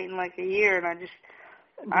 I've been waiting like a year, and I just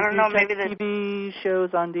I don't know, maybe the TV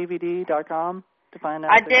shows on DVD.com to find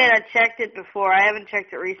out. I did. I checked it before. I haven't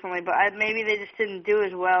checked it recently, but maybe they just didn't do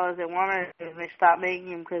as well as they wanted to, and they stopped making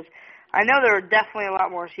them because I know there were definitely a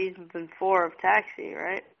lot more seasons than 4 of Taxi,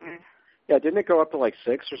 right? Yeah, didn't it go up to like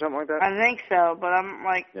 6 or something like that? I think so, but I'm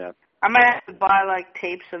like, Yeah. I might have to buy like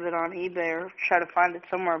tapes of it on eBay or try to find it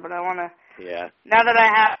somewhere. But I want to. Yeah. Now that I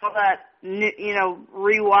have all that,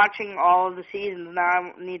 rewatching all of the seasons, now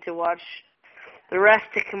I need to watch the rest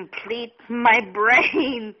to complete my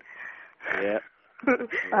brain. Yeah.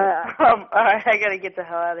 All right, I gotta get the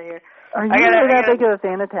hell out of here. Are you really that big of a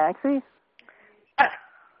fan of Taxi?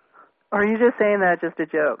 Or are you just saying that just a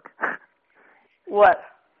joke? What?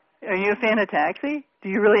 Are you a fan of Taxi? Do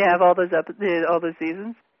you really have all those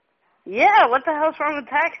seasons? Yeah, what the hell's wrong with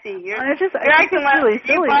Taxi? I think it's really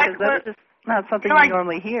silly because that's just not something you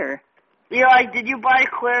normally hear. You're like, did you buy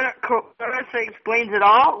Clarence Explains It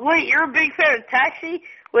All? Wait, you're a big fan of Taxi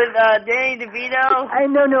with Danny DeVito?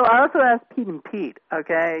 No. I also asked Pete and Pete,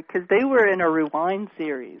 okay, because they were in a Rewind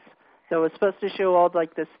series. So it was supposed to show all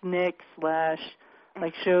like the SNCC /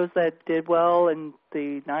 like shows that did well in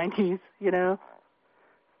the 90s, you know?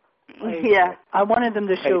 Like, yeah. I wanted them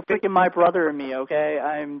to show freaking My Brother and Me, okay?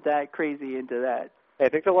 I'm that crazy into that. Hey, I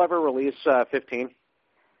think they'll ever release 15.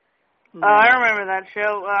 No. I remember that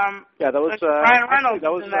show. Yeah, that was Ryan Reynolds.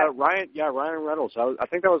 That was Ryan Reynolds. I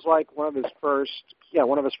think that was like one of his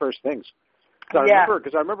first things. Cause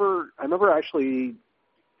I remember actually.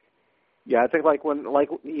 Yeah, I think like when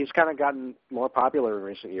he's kind of gotten more popular in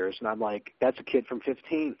recent years, and I'm like, that's a kid from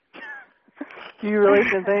 15. Do you really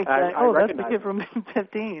think that? That's the kid him. from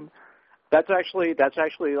 15. That's actually.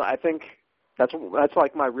 I think that's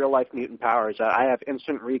like my real life mutant powers. I have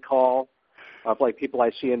instant recall of like people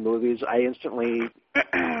I see in movies. I instantly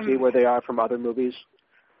see where they are from other movies.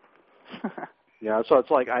 So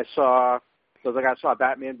it's like I saw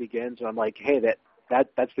Batman Begins, and I'm like, hey,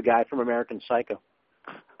 that's the guy from American Psycho.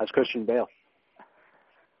 That's Christian Bale.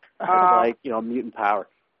 Like mutant power.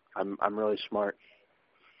 I'm really smart.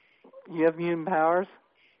 You have mutant powers?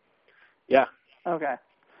 Yeah. Okay.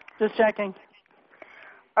 Just checking.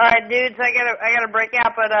 All right, dudes, I gotta break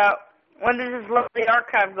out, but when does this lovely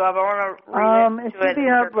archive go up? I want to read it should be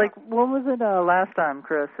up, like, what was it last time,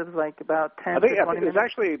 Chris? It was like about 10 to 20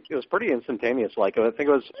 minutes? It was pretty instantaneous. Like, I think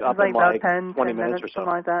it was up in like 10, 20 minutes or so.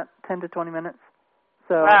 Something like that, 10 to 20 minutes.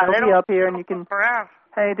 So it'll be up here, and you can... Around.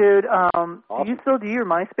 Hey, dude, awesome. Do you still do your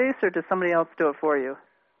MySpace, or does somebody else do it for you?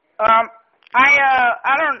 I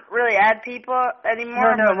don't really add people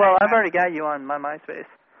anymore. No, well, I've already got you on my MySpace.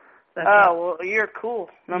 Well, you're cool.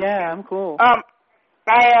 I'm cool.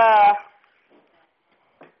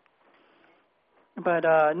 But,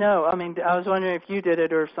 no, I mean, I was wondering if you did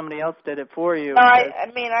it or if somebody else did it for you. No,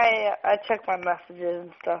 I check my messages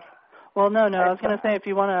and stuff. Well, no, I was going to say, if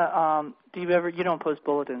you want to, you don't post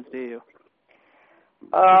bulletins, do you?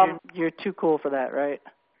 You're too cool for that, right?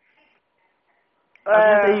 I was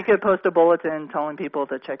going to say you could post a bulletin telling people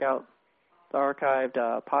to check out the archived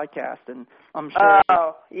podcast, and I'm sure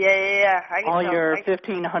yeah. All your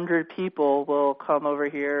 1,500 people will come over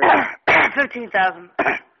here. 15,000.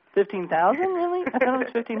 15,000, really? I thought it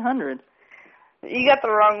was 1,500. You got the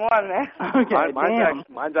wrong one, man. Okay,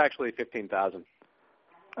 mine's actually 15,000.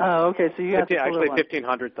 Oh, okay, so you got the actually one.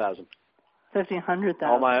 1,500,000. 1,500,000.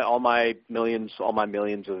 All my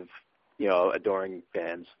millions of adoring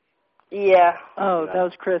fans. Yeah. Oh, that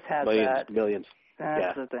was Chris has that. Millions.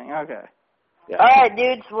 That's the thing. Okay. Yeah. All right,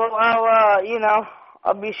 dudes. Well,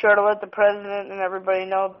 I'll be sure to let the president and everybody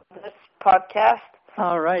know this podcast.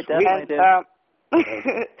 All right, definitely did.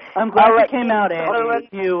 I'm glad you came out, Andy.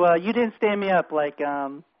 You didn't stand me up like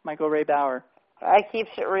Michael Ray Bauer. I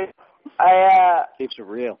keeps it real. Keeps it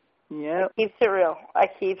real. Yeah. Keeps it real. I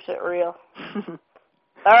keeps it real.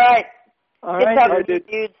 All right. All good right, talking to you,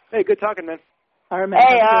 dudes. Hey, good talking, man. All right, man.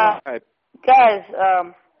 Hey, guys.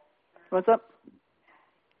 What's up?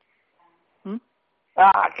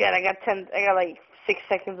 God, I got like 6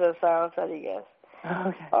 seconds of silence out of you guys.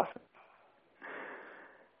 Okay. Awesome.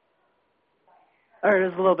 All right,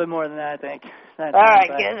 there's a little bit more than that, I think. All right,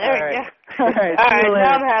 good. There we go. All right,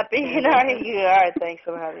 now I'm happy. All right, thanks.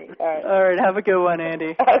 I'm happy. All right. All right, have a good one,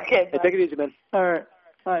 Andy. Okay, hey, take it easy, man. All right.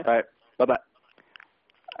 Bye. All right, bye-bye.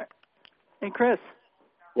 Hey, Chris.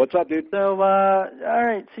 What's up, dude? So, all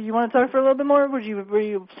right, so you want to talk for a little bit more? Were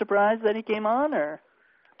you surprised that he came on, or?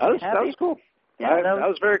 That was cool. Yeah, that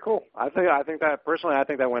was very cool. I think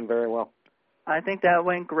that went very well. I think that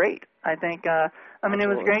went great. I think, it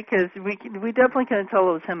was great because we definitely couldn't tell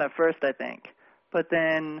it was him at first, I think. But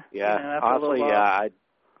then, yeah, after honestly, a little while,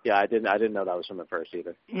 Yeah, I didn't know that was from the first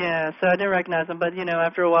either. Yeah, so I didn't recognize him, but,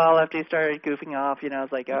 after a while, after he started goofing off, I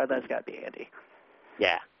was like, oh, that's got to be Andy.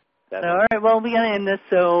 Yeah. So, all right, well, we got to end this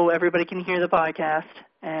so everybody can hear the podcast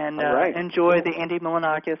and enjoy the Andy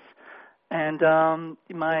Milanakis. And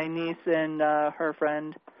my niece and her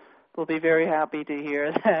friend will be very happy to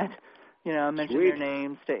hear that, I mentioned their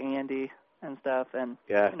names to Andy and stuff and,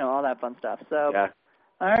 all that fun stuff. So,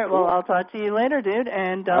 all right, well, I'll talk to you later, dude.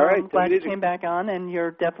 And glad you came back on, and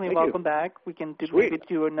you're definitely welcome back. We can maybe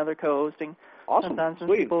do another co-hosting. Awesome. Sometimes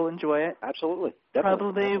when people enjoy it. Absolutely. Definitely.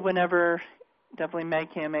 Probably whenever definitely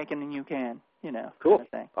Meg can't make it and you can, Cool. Kind of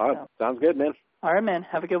thing. All right. Sounds good, man. All right, man.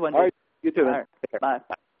 Have a good one, dude. All right. You too, man. All right.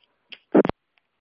 Bye.